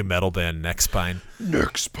my new metal band, Neck Spine.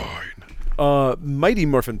 Neck spine. Mighty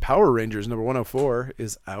Morphin Power Rangers number 104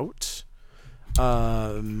 is out.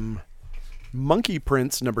 Monkey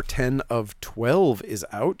Prince number 10 of 12 is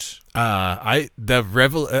out. I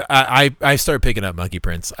started picking up Monkey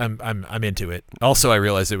Prince. I'm into it. Also, I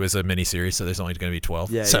realized it was a miniseries, so there's only going to be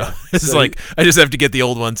 12. Yeah, so yeah. it's So like I just have to get the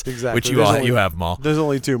old ones, Exactly. which you have them all. There's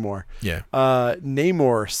only 2 more. Yeah.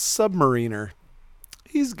 Namor Submariner.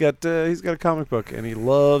 He's got a comic book and he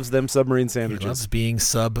loves them submarine He sandwiches. loves being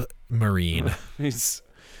submarine.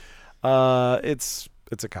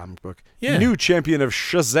 It's a comic book. Yeah. New champion of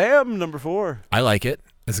Shazam number 4. I like it.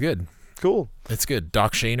 It's good. Cool. It's good.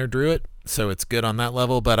 Doc Shaner drew it, so it's good on that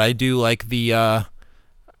level. But I do like the.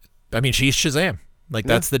 She's Shazam.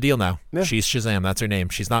 That's the deal now. Yeah. She's Shazam. That's her name.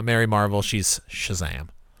 She's not Mary Marvel. She's Shazam.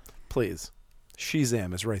 Please.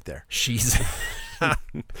 Shazam is right there. She's.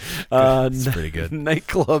 It's pretty good.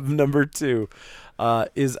 Nightclub number 2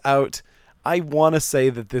 is out. I want to say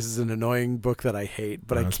that this is an annoying book that I hate,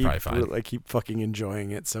 but No, I keep fucking enjoying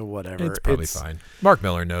it. So whatever. It's probably fine. Mark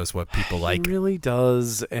Miller knows what people like. He really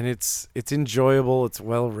does, and it's enjoyable. It's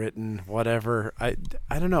well written. Whatever. I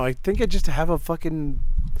don't know. I think I just have a fucking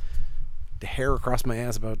hair across my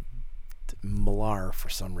ass about Millar for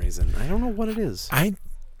some reason. I don't know what it is.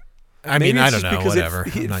 I Maybe mean, it's I don't just know. because Whatever.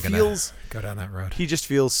 it I'm not going to go down that road. He just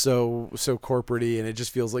feels so corporate-y, and it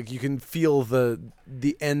just feels like you can feel the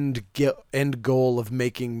end goal of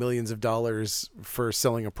making millions of dollars for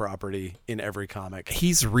selling a property in every comic.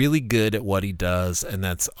 He's really good at what he does, and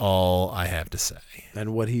that's all I have to say.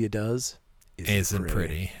 And what he does isn't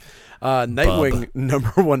pretty. Nightwing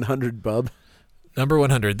number 100, Bub. Number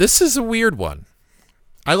 100. This is a weird one.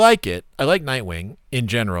 I like it. I like Nightwing in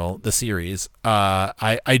general, the series.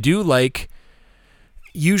 I do like,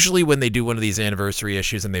 usually when they do one of these anniversary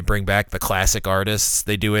issues and they bring back the classic artists,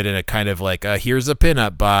 they do it in a kind of like, here's a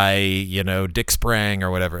pinup by, Dick Sprang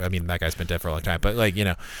or whatever. I mean, that guy's been dead for a long time, but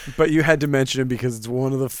But you had to mention him because it's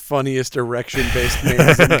one of the funniest erection-based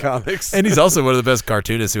names in comics. And he's also one of the best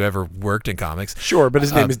cartoonists who ever worked in comics. Sure, but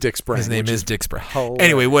his name is Dick Sprang. His name is Dick Sprang. Hilarious.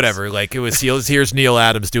 Anyway, whatever. Like, it was, here's Neil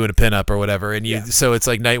Adams doing a pinup or whatever, and so it's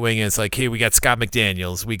like Nightwing, and it's like, hey, we got Scott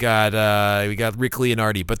McDaniels, we got Rick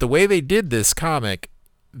Leonardi, but the way they did this comic,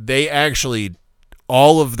 they actually,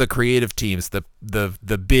 all of the creative teams, the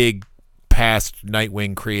big past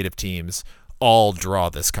Nightwing creative teams, all draw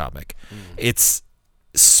this comic. It's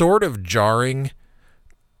sort of jarring,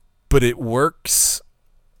 but it works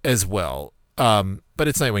as well. But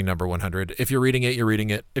it's Nightwing number 100. If you're reading it, you're reading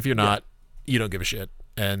it. If you're not, you don't give a shit.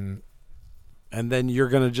 And then you're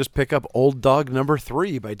going to just pick up Old Dog number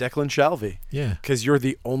 3 by Declan Shalvey. Yeah. Because you're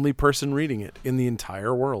the only person reading it in the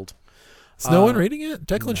entire world. Is no one reading it?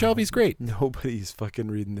 Declan Shalvey's great. Nobody's fucking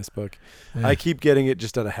reading this book. Yeah. I keep getting it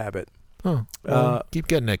just out of habit. Oh, well, keep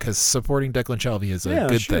getting it, because supporting Declan Shalvey is a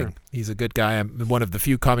good thing. He's a good guy. I'm one of the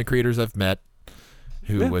few comic creators I've met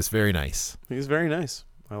who was very nice. He's very nice.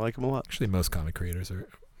 I like him a lot. Actually, most comic creators are.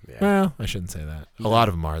 Yeah. Well, I shouldn't say that. A lot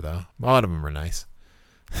of them are, though. A lot of them are nice.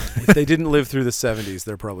 If they didn't live through the 70s,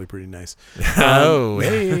 they're probably pretty nice.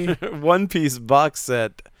 Hey. One Piece box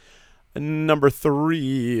set. Number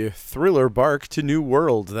 3, Thriller Bark to New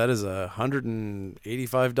World. That is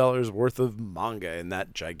 $185 worth of manga in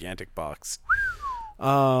that gigantic box.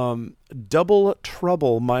 Double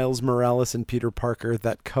Trouble, Miles Morales and Peter Parker.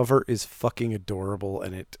 That cover is fucking adorable,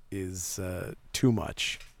 and it is too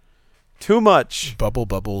much. Too much. Bubble,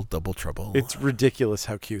 double trouble. It's ridiculous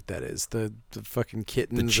how cute that is. The fucking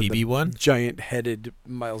kittens. The chibi one? Giant-headed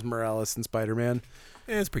Miles Morales and Spider-Man.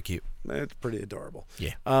 Yeah, it's pretty cute. It's pretty adorable.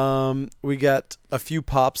 Yeah. We got a few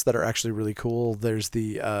pops that are actually really cool. There's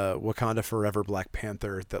the Wakanda Forever Black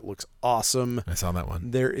Panther that looks awesome. I saw that one.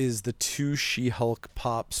 There is the 2 She-Hulk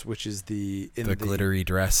pops, which is the glittery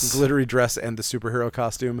dress. Glittery dress and the superhero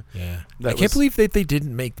costume. Yeah. I can't believe that they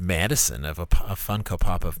didn't make Madison of a Funko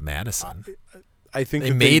Pop of Madison. I think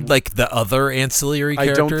they made like the other ancillary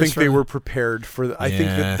characters. I don't think they were prepared for I think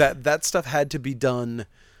that stuff had to be done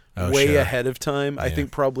way ahead of time. I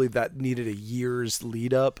think probably that needed a year's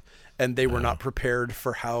lead up, and they were not prepared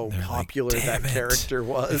for how popular that character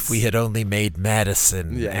was. If we had only made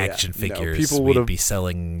Madison action figures, people would be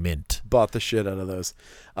selling mint. Bought the shit out of those.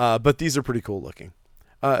 But these are pretty cool looking.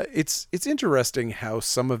 It's interesting how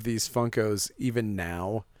some of these Funkos, even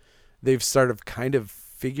now, they've started kind of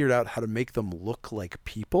figured out how to make them look like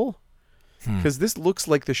people. Because this looks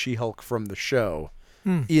like the She-Hulk from the show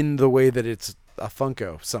in the way that it's a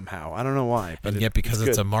Funko somehow. I don't know why. But and yet because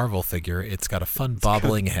it's a Marvel figure, it's got a fun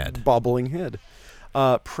bobbling head.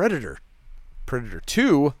 Predator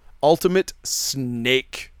 2 Ultimate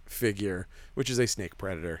Snake figure, which is a snake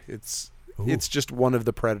predator. It's just one of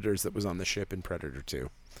the predators that was on the ship in Predator 2.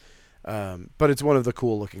 But it's one of the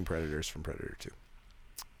cool looking predators from Predator 2.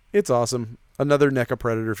 It's awesome. Another NECA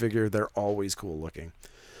Predator figure. They're always cool looking.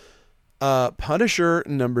 Punisher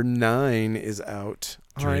number 9 is out.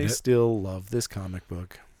 I still love this comic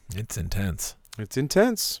book. It's intense.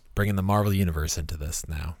 Bringing the Marvel Universe into this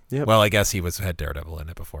now. Yep. Well, I guess he had Daredevil in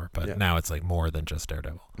it before, but now it's like more than just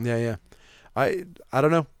Daredevil. Yeah. I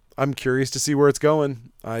don't know. I'm curious to see where it's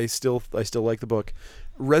going. I still like the book.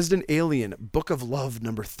 Resident Alien, Book of Love,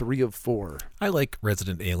 number 3 of 4. I like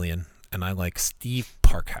Resident Alien, and I like Steve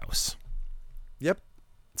Parkhouse. Yep.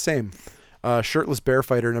 Same. Shirtless Bear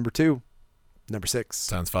Fighter, number 2. Number 6.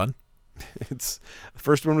 Sounds fun. The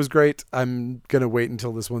first one was great. I'm going to wait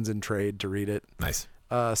until this one's in trade to read it. Nice.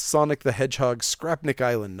 Sonic the Hedgehog, Scrapnik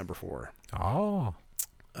Island, number 4. Oh.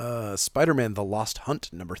 Spider-Man, The Lost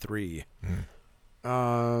Hunt, number 3.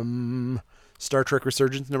 Star Trek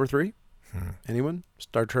Resurgence, number 3. Anyone?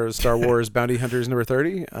 Star Wars Bounty Hunters, number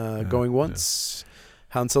 30. Going once.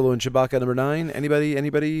 Han Solo and Chewbacca number 9.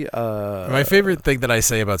 Anybody? My favorite thing that I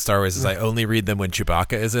say about Star Wars is I only read them when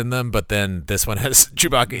Chewbacca is in them, but then this one has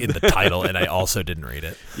Chewbacca in the title, and I also didn't read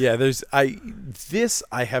it. Yeah,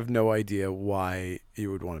 I have no idea why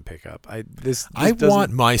you would want to pick up. I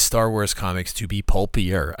want my Star Wars comics to be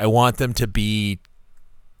pulpier. I want them to be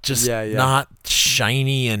just not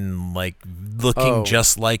shiny and like looking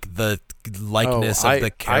just like the likeness of the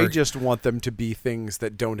character. I just want them to be things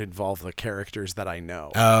that don't involve the characters that I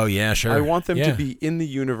know. Oh, yeah, sure. I want them to be in the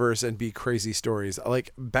universe and be crazy stories.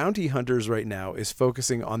 Like Bounty Hunters right now is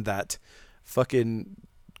focusing on that fucking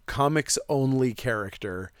comics only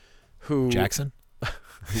character who Jackson?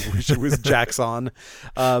 Wish it was Jaxon.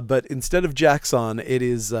 But instead of Jaxon, it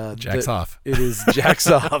is Jaxoff. It is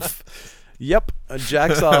Jaxoff. Yep,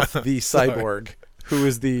 Jaxoff the cyborg. Who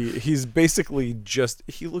is he's basically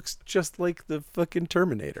he looks just like the fucking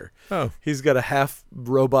Terminator. Oh. He's got a half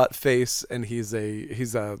robot face and he's a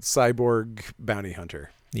cyborg bounty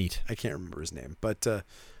hunter. Neat. I can't remember his name, but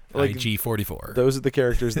IG-44. Those are the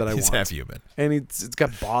characters that I He's want. half human. And it's got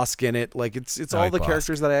Bosk in it. Like it's all like the Bosk.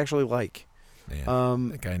 characters that I actually like. Man,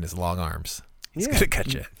 that guy in his long arms. He's yeah. gonna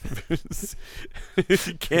cut you. You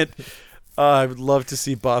can't. I would love to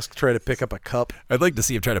see Bosk try to pick up a cup. I'd like to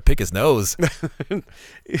see him try to pick his nose.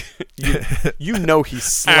 you know he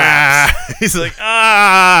slaps. He's like,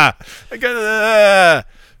 I got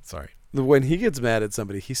Sorry. When he gets mad at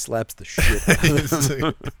somebody, he slaps the shit out of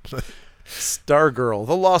them. Stargirl,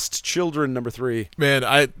 The Lost Children, number 3. Man,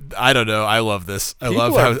 I don't know. I love this. I People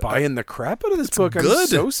love are how buying the crap out of this book. good. I'm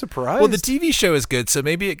so surprised. Well, the TV show is good, so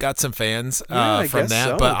maybe it got some fans I from guess that.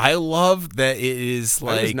 so. But I love that it is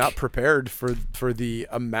like I was not prepared for the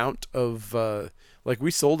amount of like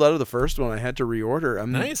we sold out of the first one. I had to reorder.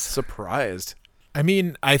 I'm Nice. surprised. I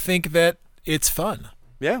mean, I think that it's fun.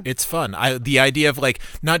 Yeah, It's fun. The idea of like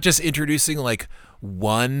not just introducing like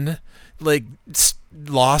one like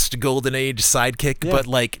lost golden age sidekick, but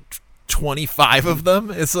like 25 of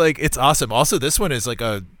them. It's like it's awesome. Also, this one is like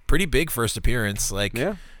a pretty big first appearance. Like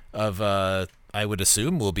of I would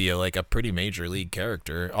assume will be a pretty major league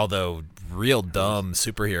character. Although real dumb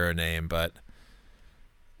superhero name, but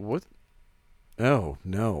what? Oh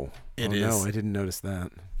no! It is. No, I didn't notice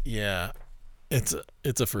that. Yeah, it's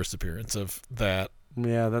a first appearance of that.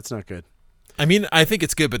 Yeah, that's not good. I mean, I think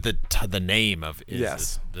it's good, but the name of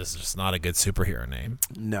Yes. this is just not a good superhero name.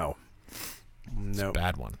 No. It's a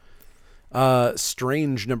bad one.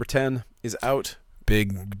 Strange number 10 is out.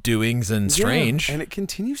 Big doings and Strange. Yeah, and it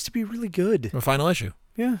continues to be really good. The final issue.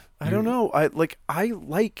 Yeah, I don't know. I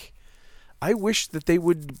wish that they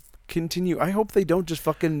would continue. I hope they don't just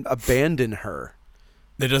fucking abandon her.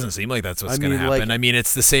 It doesn't seem like that's what's I going to mean, happen. I mean,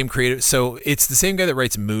 it's the same creative. So it's the same guy that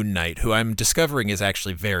writes Moon Knight, who I'm discovering is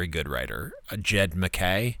actually a very good writer, Jed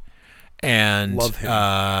MacKay. And love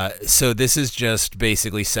him. So this is just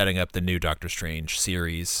basically setting up the new Doctor Strange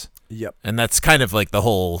series. Yep. And that's kind of like the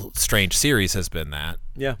whole Strange series has been that.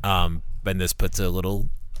 Yeah. And this puts a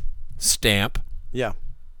little stamp. Yeah.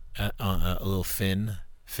 A little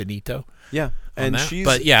finito. Yeah. And that. she's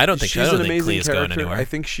But yeah, I don't think an amazing Clea's character. going anywhere. I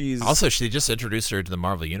think she's Also, she just introduced her to the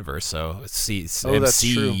Marvel Universe, so that's true.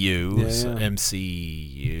 MCU, Yeah.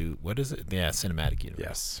 MCU. What is it? Yeah, Cinematic Universe.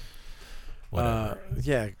 Yes. Whatever.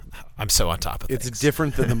 Yeah. I'm so on top of It's things.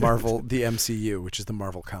 different than the MCU, which is the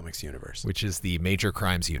Marvel Comics universe. Which is the Major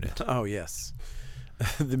Crimes Unit. Oh yes,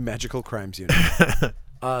 the Magical Crimes Unit.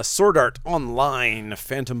 Sword Art Online,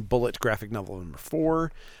 Phantom Bullet graphic novel number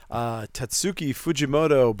 4. Tatsuki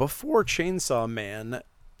Fujimoto before Chainsaw Man.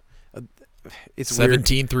 It's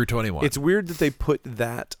 17 through 21. It's weird that they put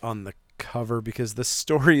that on the cover because the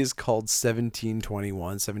story is called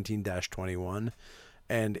 17-21,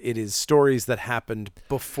 and it is stories that happened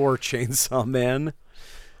before Chainsaw Man.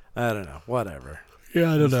 I don't know. Whatever.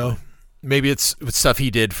 Yeah, I don't know. Maybe it's stuff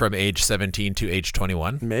he did from age 17 to age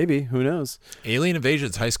 21. Maybe. Who knows? Alien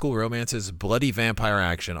invasions, high school romances, bloody vampire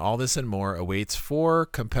action. All this and more awaits 4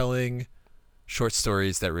 compelling short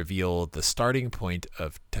stories that reveal the starting point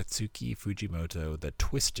of Tatsuki Fujimoto, the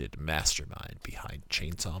twisted mastermind behind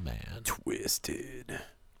Chainsaw Man. Twisted.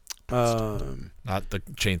 Not the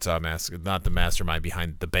Chainsaw Massacre, not the mastermind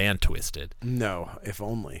behind the band Twisted. No, if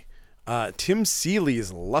only. Tim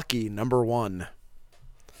Seeley's Lucky number 1.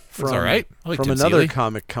 That's all right. I like from Tim another Seeley.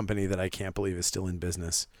 comic company that I can't believe is still in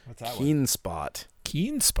business. What's that one? Keen Spot.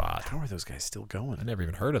 Keen Spot. How are those guys still I going? never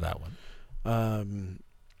even heard of that one.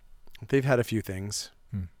 They've had a few things.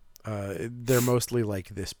 They're mostly like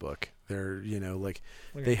this book. They're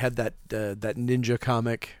they had that ninja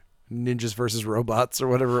comic, Ninjas versus Robots or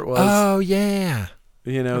whatever it was. Oh yeah. I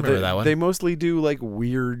remember that one. They mostly do like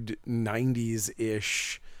weird 90s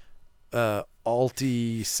ish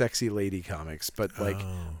alty sexy lady comics, but like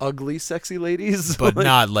ugly sexy ladies. But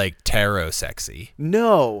not like tarot sexy.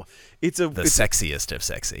 No, it's sexiest of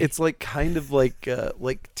sexy. It's like kind of like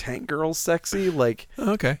Tank Girl sexy, like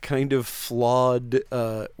okay, kind of flawed,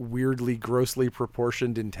 weirdly, grossly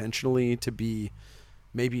proportioned intentionally to be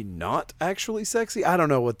maybe not actually sexy. I don't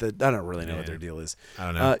really know what their deal is. I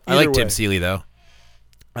don't know. I like Tim Seeley though.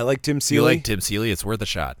 I like Tim Seeley. You like Tim Seeley? It's worth a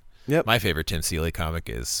shot. Yep. My favorite Tim Seeley comic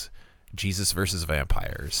is Jesus versus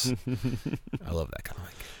Vampires. I love that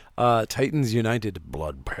comic. Titans United,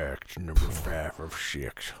 Blood Pact number 5 of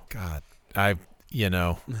 6. God,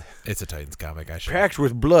 it's a Titans comic. I should. Packed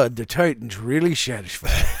with blood, the Titans really satisfy.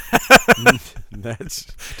 That's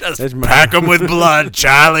pack them with blood,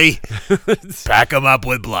 Charlie. Pack them up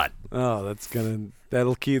with blood. Oh,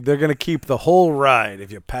 they're gonna keep the whole ride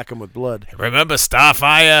if you pack them with blood. Remember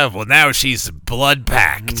Starfire? Well, now she's blood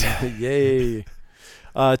packed. Yay.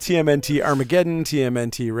 TMNT Armageddon,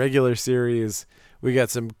 TMNT regular series. We got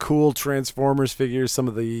some cool Transformers figures, some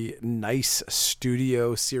of the nice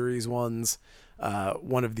Studio Series ones.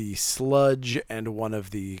 One of the Sludge and one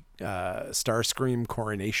of the Starscream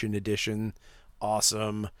Coronation Edition.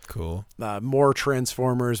 Awesome. Cool. More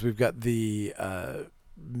Transformers. We've got the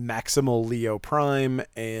Maximal Leo Prime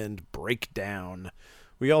and Breakdown.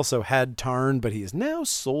 We also had Tarn, but he is now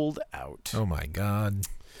sold out. Oh my God.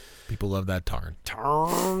 People love that Tarn.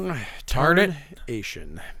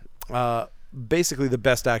 Tarnation. Basically the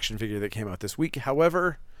best action figure that came out this week.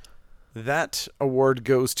 However, that award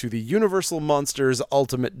goes to the Universal Monsters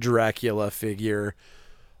Ultimate Dracula figure.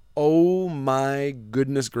 Oh my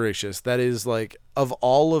goodness gracious. That is like, of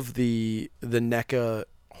all of the NECA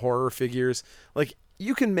horror figures, like,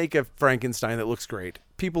 you can make a Frankenstein that looks great.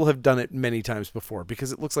 People have done it many times before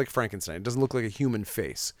because it looks like Frankenstein. It doesn't look like a human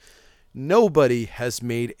face. Nobody has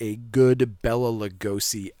made a good Bela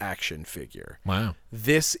Lugosi action figure. Wow.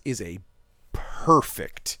 This is a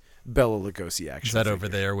perfect Bela Lugosi action figure. Is that over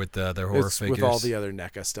there with the other horror figures? With all the other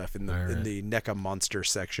NECA stuff in the NECA Monster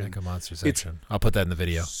section. NECA Monster section. I'll put that in the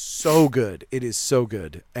video. So good. It is so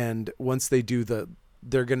good. And once they do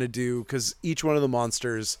they're going to do, because each one of the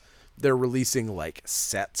monsters, they're releasing like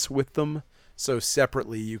sets with them. So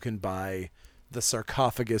separately you can buy the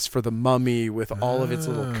sarcophagus for the mummy with all of its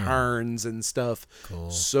little cairns and stuff. Cool.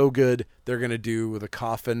 So good. They're going to do the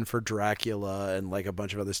coffin for Dracula and like a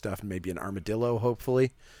bunch of other stuff, and maybe an armadillo,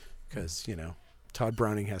 hopefully. Because, Todd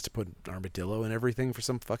Browning has to put an armadillo in everything for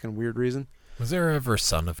some fucking weird reason. Was there ever a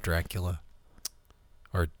son of Dracula?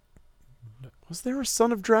 Or was there a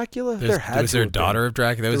son of Dracula? Was there a daughter of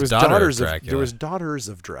Dracula? There was daughters of Dracula. There was daughters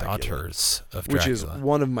of Dracula. Daughters of Dracula. Which is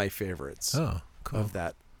one of my favorites. Oh, cool. Of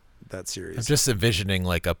that series. I'm just envisioning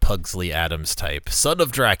like a Pugsley Adams type son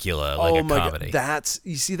of Dracula, like a comedy. God.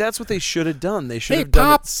 That's what they should have done. They should have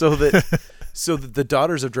done it so that the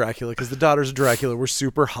daughters of Dracula, because the daughters of Dracula were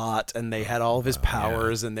super hot and they had all of his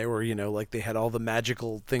powers and they were, like they had all the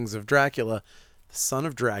magical things of Dracula. The son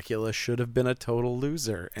of Dracula should have been a total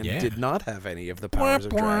loser and did not have any of the powers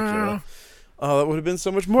of Dracula. Oh, that would have been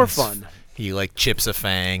so much more fun. He like chips a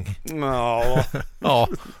fang. No. Oh,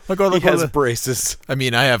 look, he has braces. I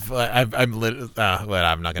mean, I'm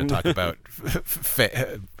not going to talk about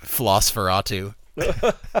Flossferatu.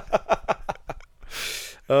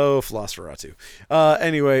 Oh, Flossferatu.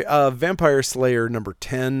 Anyway, Vampire Slayer number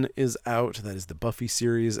 10 is out. That is the Buffy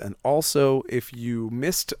series. And also, if you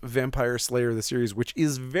missed Vampire Slayer, the series, which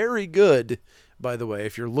is very good, by the way,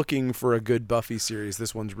 if you're looking for a good Buffy series,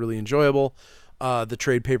 this one's really enjoyable. The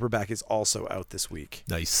trade paperback is also out this week.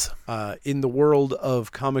 Nice. In the world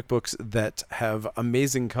of comic books that have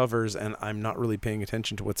amazing covers, and I'm not really paying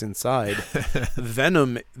attention to what's inside,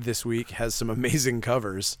 Venom this week has some amazing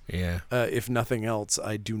covers. Yeah. If nothing else,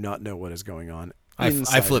 I do not know what is going on. I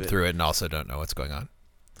flipped through it and also don't know what's going on.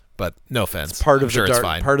 But no offense. It's part of it's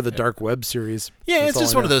fine. Part of the dark web series. Yeah, it's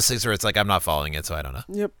just one of those things where it's like I'm not following it, so I don't know.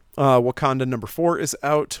 Yep. Wakanda number 4 is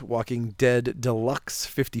out. Walking Dead Deluxe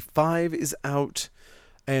 55 is out.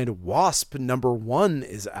 And Wasp number 1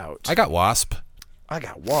 is out. I got Wasp. I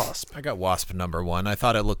got Wasp number 1. I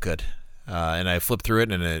thought it looked good. And I flipped through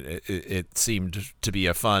it, and it seemed to be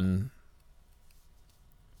a fun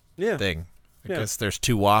thing. I guess there's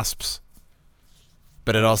 2 wasps.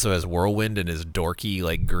 But it also has Whirlwind in his dorky,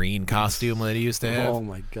 like, green costume that he used to have. Oh,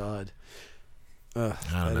 my God. I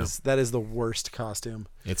don't know. That is the worst costume.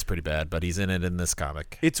 It's pretty bad, but he's in it in this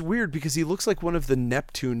comic. It's weird because he looks like one of the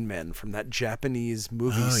Neptune men from that Japanese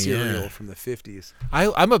movie serial from the 50s.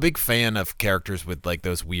 I'm a big fan of characters with like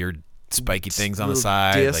those weird spiky things on the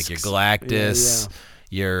side, discs. like your Galactus,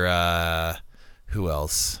 your who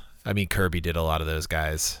else? I mean, Kirby did a lot of those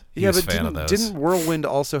guys. He Yeah, was but a fan of those. didn't Whirlwind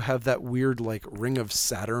also have that weird like ring of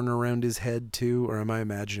Saturn around his head too? Or am I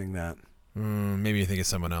imagining that? Maybe you think of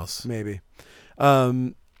someone else. Maybe.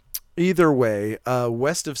 Either way,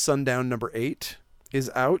 West of Sundown #8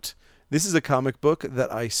 is out. This is a comic book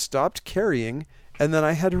that I stopped carrying, and then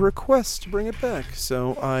I had a request to bring it back,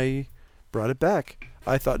 so I brought it back.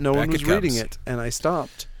 I thought no one was reading it, and I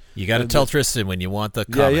stopped. You got to tell Tristan when you want the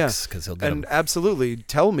comics, because he'll get them. And absolutely,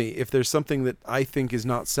 tell me if there's something that I think is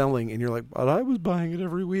not selling, and you're like, but I was buying it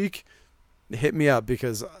every week. Hit me up,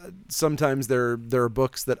 because sometimes there are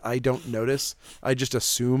books that I don't notice. I just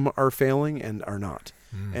assume are failing and are not.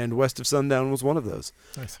 And West of Sundown was one of those.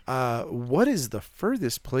 Nice. What is the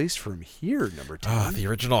furthest place from here, number 10? The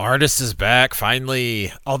original artist is back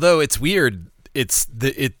finally. Although it's weird,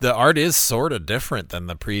 the art is sort of different than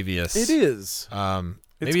the previous. It is.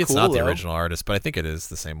 Maybe it's cool, not the though. original artist, but I think it is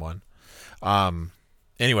the same one.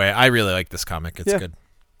 Anyway, I really like this comic. It's good.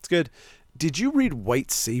 It's good. Did you read White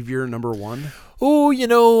Savior #1?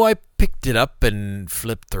 Oh, I picked it up and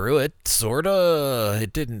flipped through it. Sorta.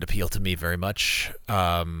 It didn't appeal to me very much.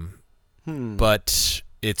 But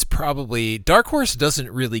it's probably... Dark Horse doesn't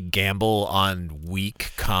really gamble on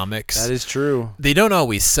weak comics. That is true. They don't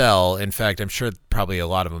always sell. In fact, I'm sure probably a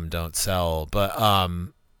lot of them don't sell. But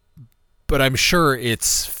I'm sure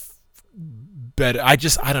it's better. I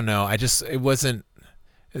don't know. It wasn't...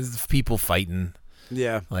 It was people fighting.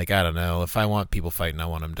 Yeah. Like, I don't know. If I want people fighting, I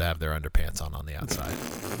want them to have their underpants on the outside.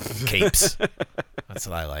 Capes. That's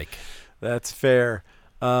what I like. That's fair.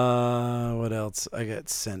 What else? I got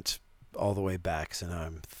sent all the way back, so now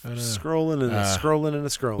I'm scrolling and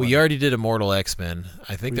scrolling. Well, you already did Immortal X-Men.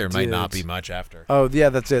 I think there might not be much after. Oh, yeah,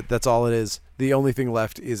 that's it. That's all it is. The only thing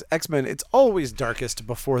left is X-Men. It's Always Darkest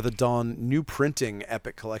Before the Dawn, new printing,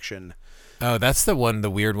 Epic Collection. Oh, that's the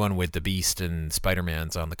weird one with the Beast and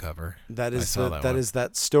Spider-Man's on the cover. That is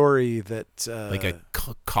that story that like a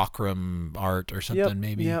Cockrum art or something,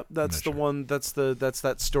 maybe. Yeah, that's the one. That's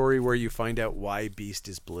that story where you find out why Beast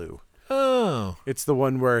is blue. Oh, it's the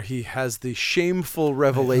one where he has the shameful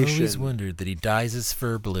revelation. I always wondered that he dyes his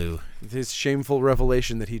fur blue. His shameful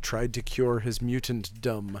revelation that he tried to cure his mutant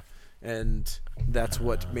dumb, and that's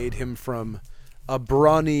what made him from a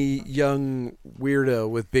brawny young weirdo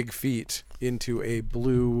with big feet into a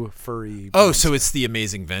blue furry. Oh, so it's the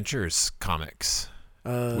Amazing Ventures comics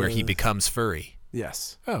where he becomes furry.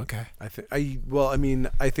 Yes. Oh, okay. I think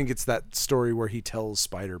it's that story where he tells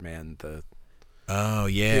Spider-Man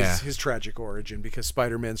his tragic origin, because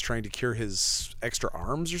Spider-Man's trying to cure his extra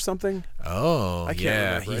arms or something. Oh, I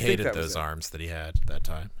can't remember. He hated those arms that he had that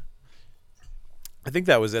time. I think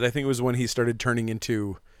that was it. I think it was when he started turning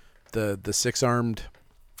into the six-armed.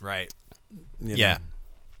 Right. Yeah.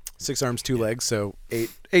 6 arms, 2 legs, so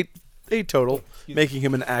eight total, making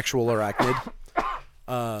him an actual arachnid.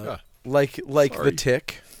 Like the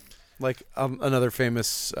Tick, like another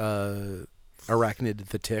famous arachnid,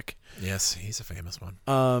 the Tick. Yes, he's a famous one.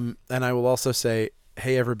 And I will also say,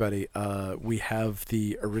 hey everybody, we have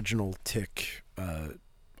the original Tick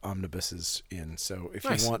omnibuses in. So if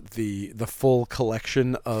you want the full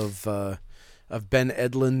collection of Ben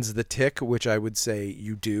Edlund's The Tick, which I would say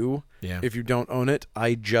you do. Yeah. If you don't own it,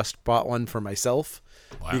 I just bought one for myself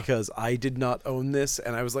because I did not own this,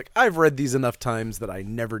 and I was like, I've read these enough times that I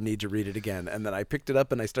never need to read it again. And then I picked it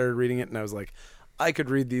up and I started reading it, and I was like, I could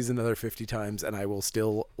read these another 50 times and I will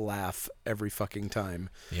still laugh every fucking time.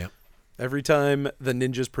 Yeah. Every time the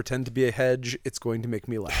ninjas pretend to be a hedge, it's going to make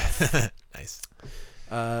me laugh. Nice.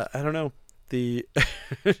 I don't know.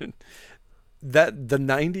 That the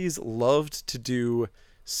 90s loved to do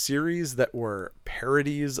series that were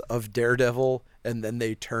parodies of Daredevil, and then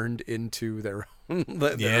they turned into their own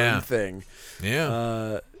thing.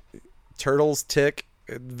 Yeah. Turtles, Tick,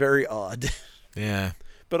 very odd. Yeah.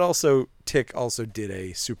 But also, Tick also did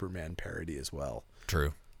a Superman parody as well.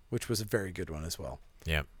 True. Which was a very good one as well.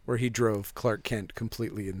 Yeah. Where he drove Clark Kent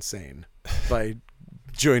completely insane by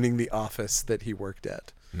joining the office that he worked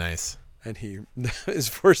at. Nice. And he is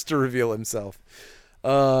forced to reveal himself.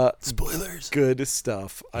 Spoilers. Good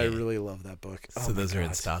stuff. Yeah. I really love that book. So those are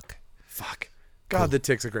in stock. Fuck. God, cool. The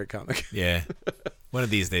Tick's a great comic. Yeah. One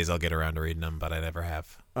of these days I'll get around to reading them, but I never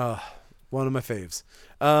have. One of my faves.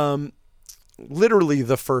 Literally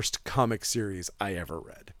the first comic series I ever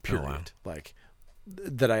read. Period. Oh, wow. Like,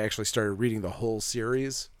 that I actually started reading the whole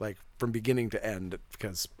series, like from beginning to end,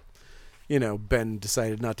 because... Ben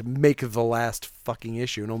decided not to make the last fucking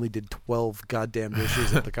issue and only did 12 goddamn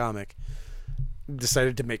issues of the comic.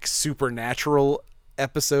 Decided to make Supernatural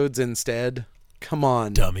episodes instead. Come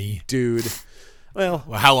on, dummy, dude. Well,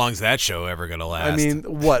 how long's that show ever gonna last? I mean,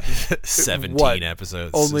 what? 17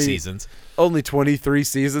 episodes, seasons. Only 23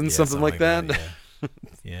 seasons, something like that.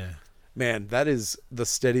 Yeah. Man, that is the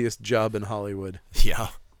steadiest job in Hollywood. Yeah.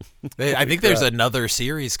 I think there's another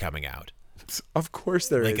series coming out. Of course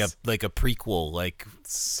there is. Like a prequel. Like,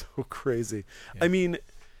 so crazy. Yeah. I mean,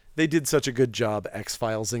 they did such a good job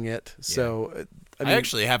X-Filesing it. So, I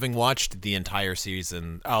actually, having watched the entire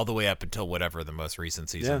season all the way up until whatever the most recent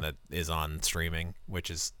season that is on streaming,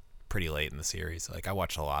 which is pretty late in the series. Like, I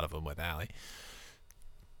watched a lot of them with Allie.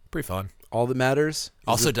 Pretty fun. All that matters.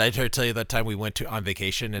 Also, did I tell you that time we went on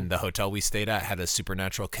vacation and the hotel we stayed at had a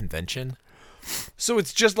supernatural convention? So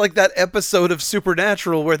it's just like that episode of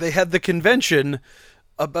Supernatural where they had the convention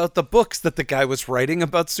about the books that the guy was writing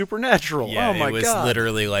about Supernatural. Yeah, oh my God. It was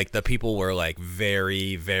literally like the people were like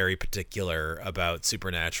very, very particular about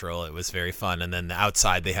Supernatural. It was very fun. And then the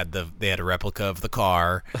outside they had a replica of the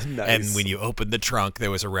car. Nice. And when you opened the trunk,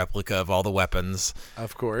 there was a replica of all the weapons.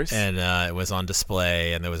 Of course. And it was on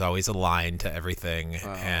display, and there was always a line to everything. Oh,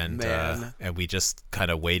 and man. And we just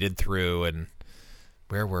kind of waded through. And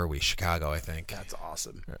where were we? Chicago, I think. That's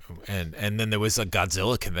awesome. And then there was a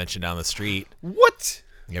Godzilla convention down the street. What?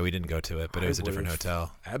 Yeah, we didn't go to it, but it was a different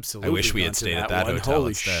hotel. Absolutely. I wish we had stayed at that hotel Holy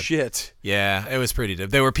instead. Shit. Yeah, it was pretty.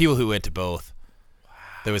 There were people who went to both.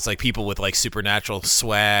 There was like people with like Supernatural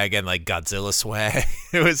swag and like Godzilla swag.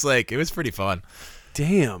 It was pretty fun.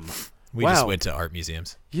 Damn. We just went to art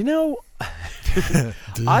museums. You know,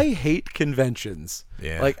 I hate conventions.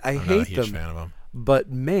 Yeah, like I'm hate not a huge them. fan of them.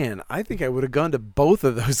 But man, I think I would have gone to both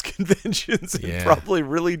of those conventions and probably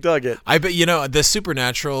really dug it. I bet the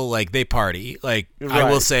Supernatural, like, they party. Like,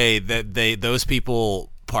 I will say that those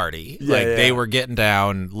people party. They were getting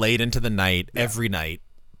down late into the night every night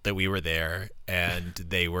that we were there, and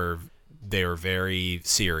they were very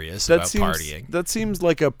serious about partying. That seems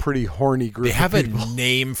like a pretty horny group. They have of people. a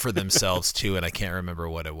name for themselves too, and I can't remember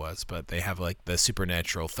what it was, but they have like the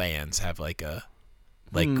Supernatural fans have like a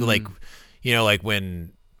like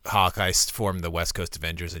when Hawkeye formed the West Coast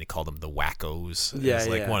Avengers and he called them the Wackos. Yeah, it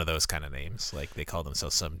was one of those kind of names. Like they call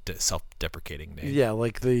themselves some self-deprecating name. Yeah,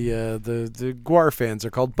 like the Gwar fans are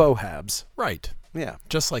called Bohabs. Right. Yeah.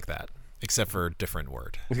 Just like that, except for a different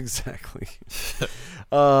word. Exactly.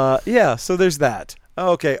 Yeah, so there's that.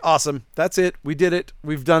 Okay, awesome. That's it. We did it.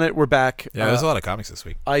 We've done it. We're back. Yeah, there's a lot of comics this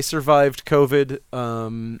week. I survived COVID.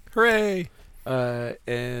 Hooray!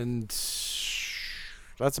 And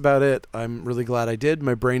that's about it. I'm really glad I did.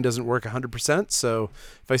 My brain doesn't work 100%, so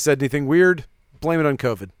if I said anything weird, blame it on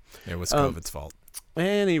COVID. It was COVID's fault.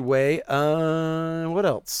 Anyway, what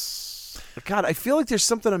else? God, I feel like there's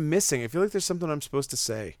something I'm missing. I feel like there's something I'm supposed to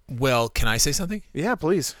say. Well, can I say something? Yeah,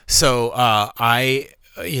 please. So I,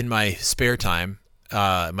 in my spare time,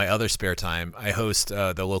 my other spare time, I host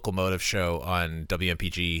the Local Motive show on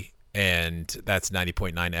WMPG, and that's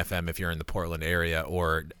 90.9 FM if you're in the Portland area,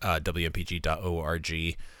 or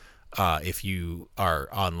WMPG.org if you are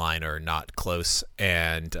online or not close.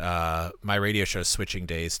 And my radio show is switching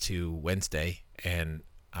days to Wednesday, and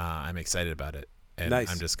I'm excited about it. And nice.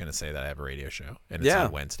 I'm just going to say that I have a radio show, and it's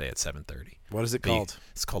on Wednesday at 7:30. What is it called?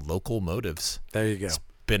 It's called Local Motives. There you go. It's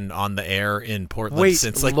been on the air in Portland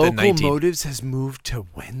since like Local the 19... Motives has moved to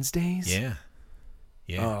Wednesdays? Yeah.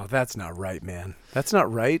 Oh, that's not right, man. That's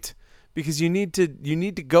not right. Because you need to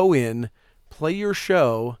go in, play your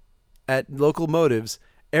show at Local Motives.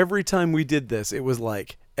 Every time we did this, it was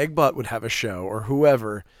like Eggbot would have a show or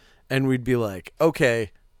whoever, and we'd be like,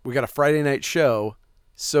 okay, we got a Friday night show,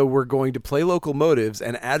 so we're going to play Local Motives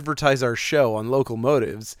and advertise our show on Local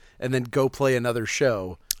Motives, and then go play another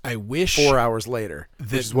show. I wish 4 hours later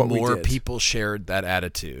that more people shared that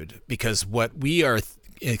attitude, because what we are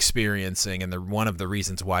experiencing, and one of the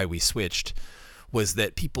reasons why we switched, was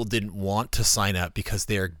that people didn't want to sign up because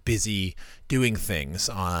they're busy doing things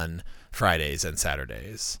on Fridays and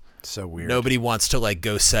Saturdays. So weird. Nobody wants to like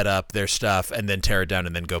go set up their stuff and then tear it down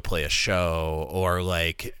and then go play a show, or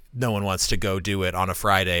like no one wants to go do it on a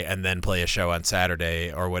Friday and then play a show on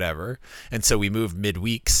Saturday or whatever. And so we moved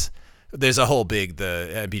midweeks. There's a whole the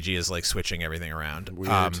MPG is like switching everything around.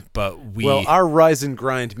 Weird. But our rise and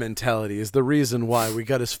grind mentality is the reason why we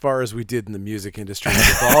got as far as we did in the music industry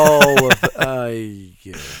with all of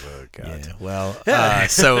God. Yeah, well,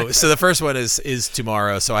 so the first one is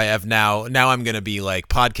tomorrow. So I have now I'm going to be like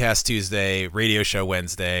podcast Tuesday, radio show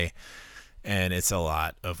Wednesday, and it's a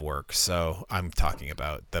lot of work. So I'm talking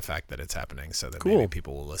about the fact that it's happening so that maybe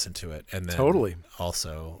people will listen to it. And then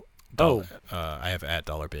also I have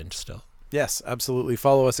 @DollarBinge still. Yes, absolutely.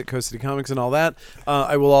 Follow us at Coast City Comics and all that.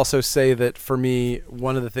 I will also say that for me,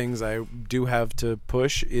 one of the things I do have to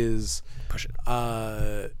push is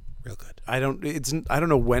Real good. I don't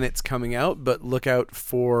know when it's coming out, but look out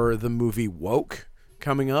for the movie Woke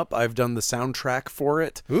coming up. I've done the soundtrack for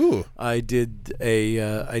it. Ooh. I did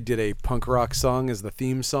a punk rock song as the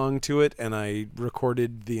theme song to it, and I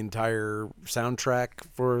recorded the entire soundtrack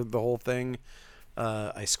for the whole thing.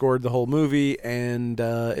 I scored the whole movie, and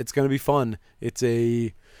it's going to be fun.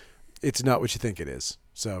 It's not what you think it is.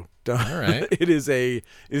 So, all right. It is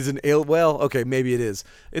an alien. Well, okay, maybe it is.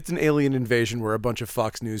 It's an alien invasion where a bunch of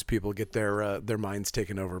Fox News people get their minds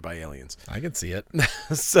taken over by aliens. I can see it.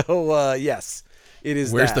 So, yes, it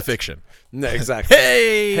is. Where's the fiction? No, exactly.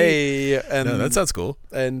 Hey, and no, that sounds cool.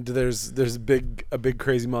 And there's a big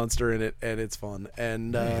crazy monster in it, and it's fun.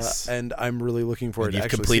 And Nice. And I'm really looking forward to You've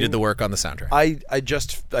actually completed seeing the it. work on the soundtrack. I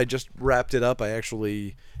just wrapped it up. I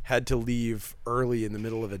actually had to leave early in the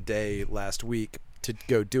middle of a day last week to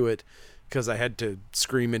go do it because I had to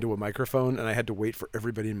scream into a microphone, and I had to wait for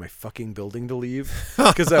everybody in my fucking building to leave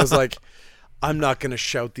because I was like, I'm not going to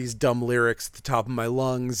shout these dumb lyrics at the top of my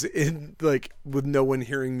lungs in with no one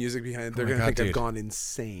hearing music behind. They're going to think I've gone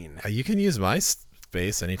insane. You can use my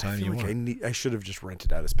space anytime you want. I should have just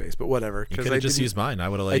rented out a space, but whatever. You could have just used mine. I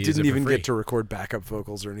would have let you use it I didn't even for free. get to record backup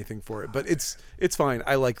vocals or anything for it, but it's fine.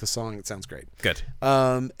 I like the song. It sounds great. Good.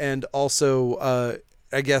 And also,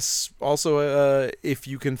 I guess also if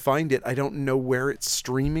you can find it, I don't know where it's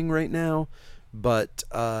streaming right now, but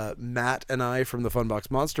Matt and I from the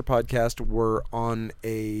Funbox Monster podcast were on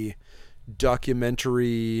a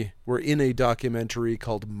documentary. We're in a documentary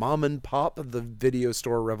called Mom and Pop: The Video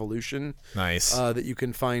Store Revolution. Nice. That you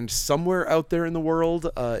can find somewhere out there in the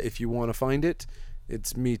world if you want to find it.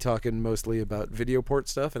 It's me talking mostly about Videoport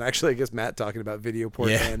stuff, and actually, I guess Matt talking about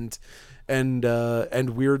Videoport and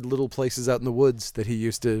weird little places out in the woods that he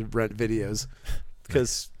used to rent videos,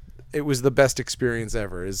 because it was the best experience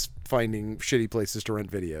ever, is finding shitty places to rent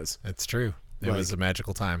videos. It's true. It was a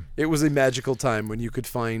magical time. It was a magical time when you could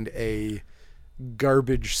find a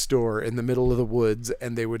garbage store in the middle of the woods,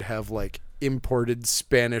 and they would have imported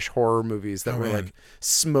Spanish horror movies that were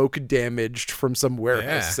smoke damaged from some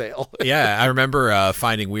warehouse sale. Yeah, I remember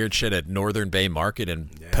finding weird shit at Northern Bay Market in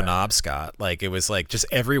Penobscot. It was just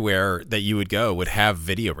everywhere that you would go would have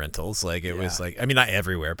video rentals. It was I mean, not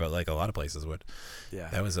everywhere, but a lot of places would. Yeah,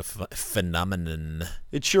 that was a phenomenon.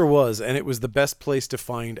 It sure was, and it was the best place to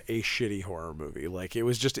find a shitty horror movie. It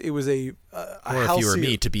was a or if you were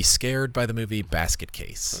me, to be scared by the movie Basket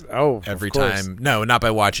Case. Oh, every time. No, not by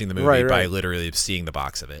watching the movie, right. by literally seeing the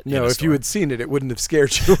box of it. No, if you had seen it, it wouldn't have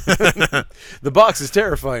scared you. The box is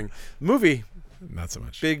terrifying. The movie, not so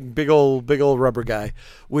much. Big old rubber guy.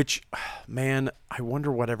 Which, man, I wonder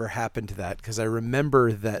whatever happened to that, because I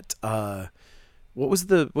remember that. What's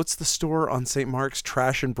the store on St. Mark's?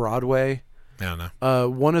 Trash and Broadway. I don't know.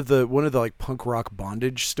 One of the punk rock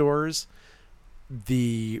bondage stores.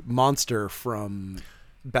 The monster from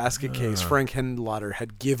Basket Case, Frank Henenlotter,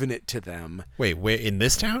 had given it to them. Wait, where in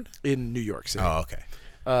this town? In New York City. Oh, okay.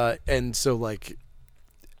 And so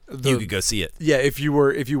you could go see it. Yeah, if you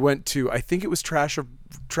went to, I think it was Trash of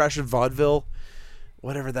Vaudeville,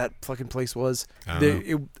 whatever that fucking place was.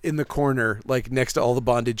 In the corner, next to all the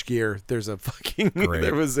bondage gear, there's a fucking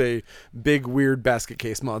there was a big weird Basket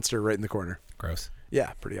Case monster right in the corner. Gross.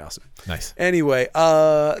 Yeah, pretty awesome. Nice. Anyway,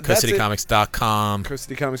 CoastCityComics.com.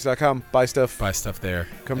 CoastCityComics.com. Buy stuff. Buy stuff there.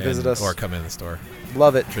 Come visit us. Or come in the store.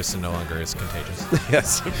 Love it. Tristan no longer is contagious.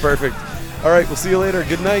 Yes, perfect. All right, we'll see you later.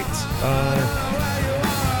 Good night. Bye.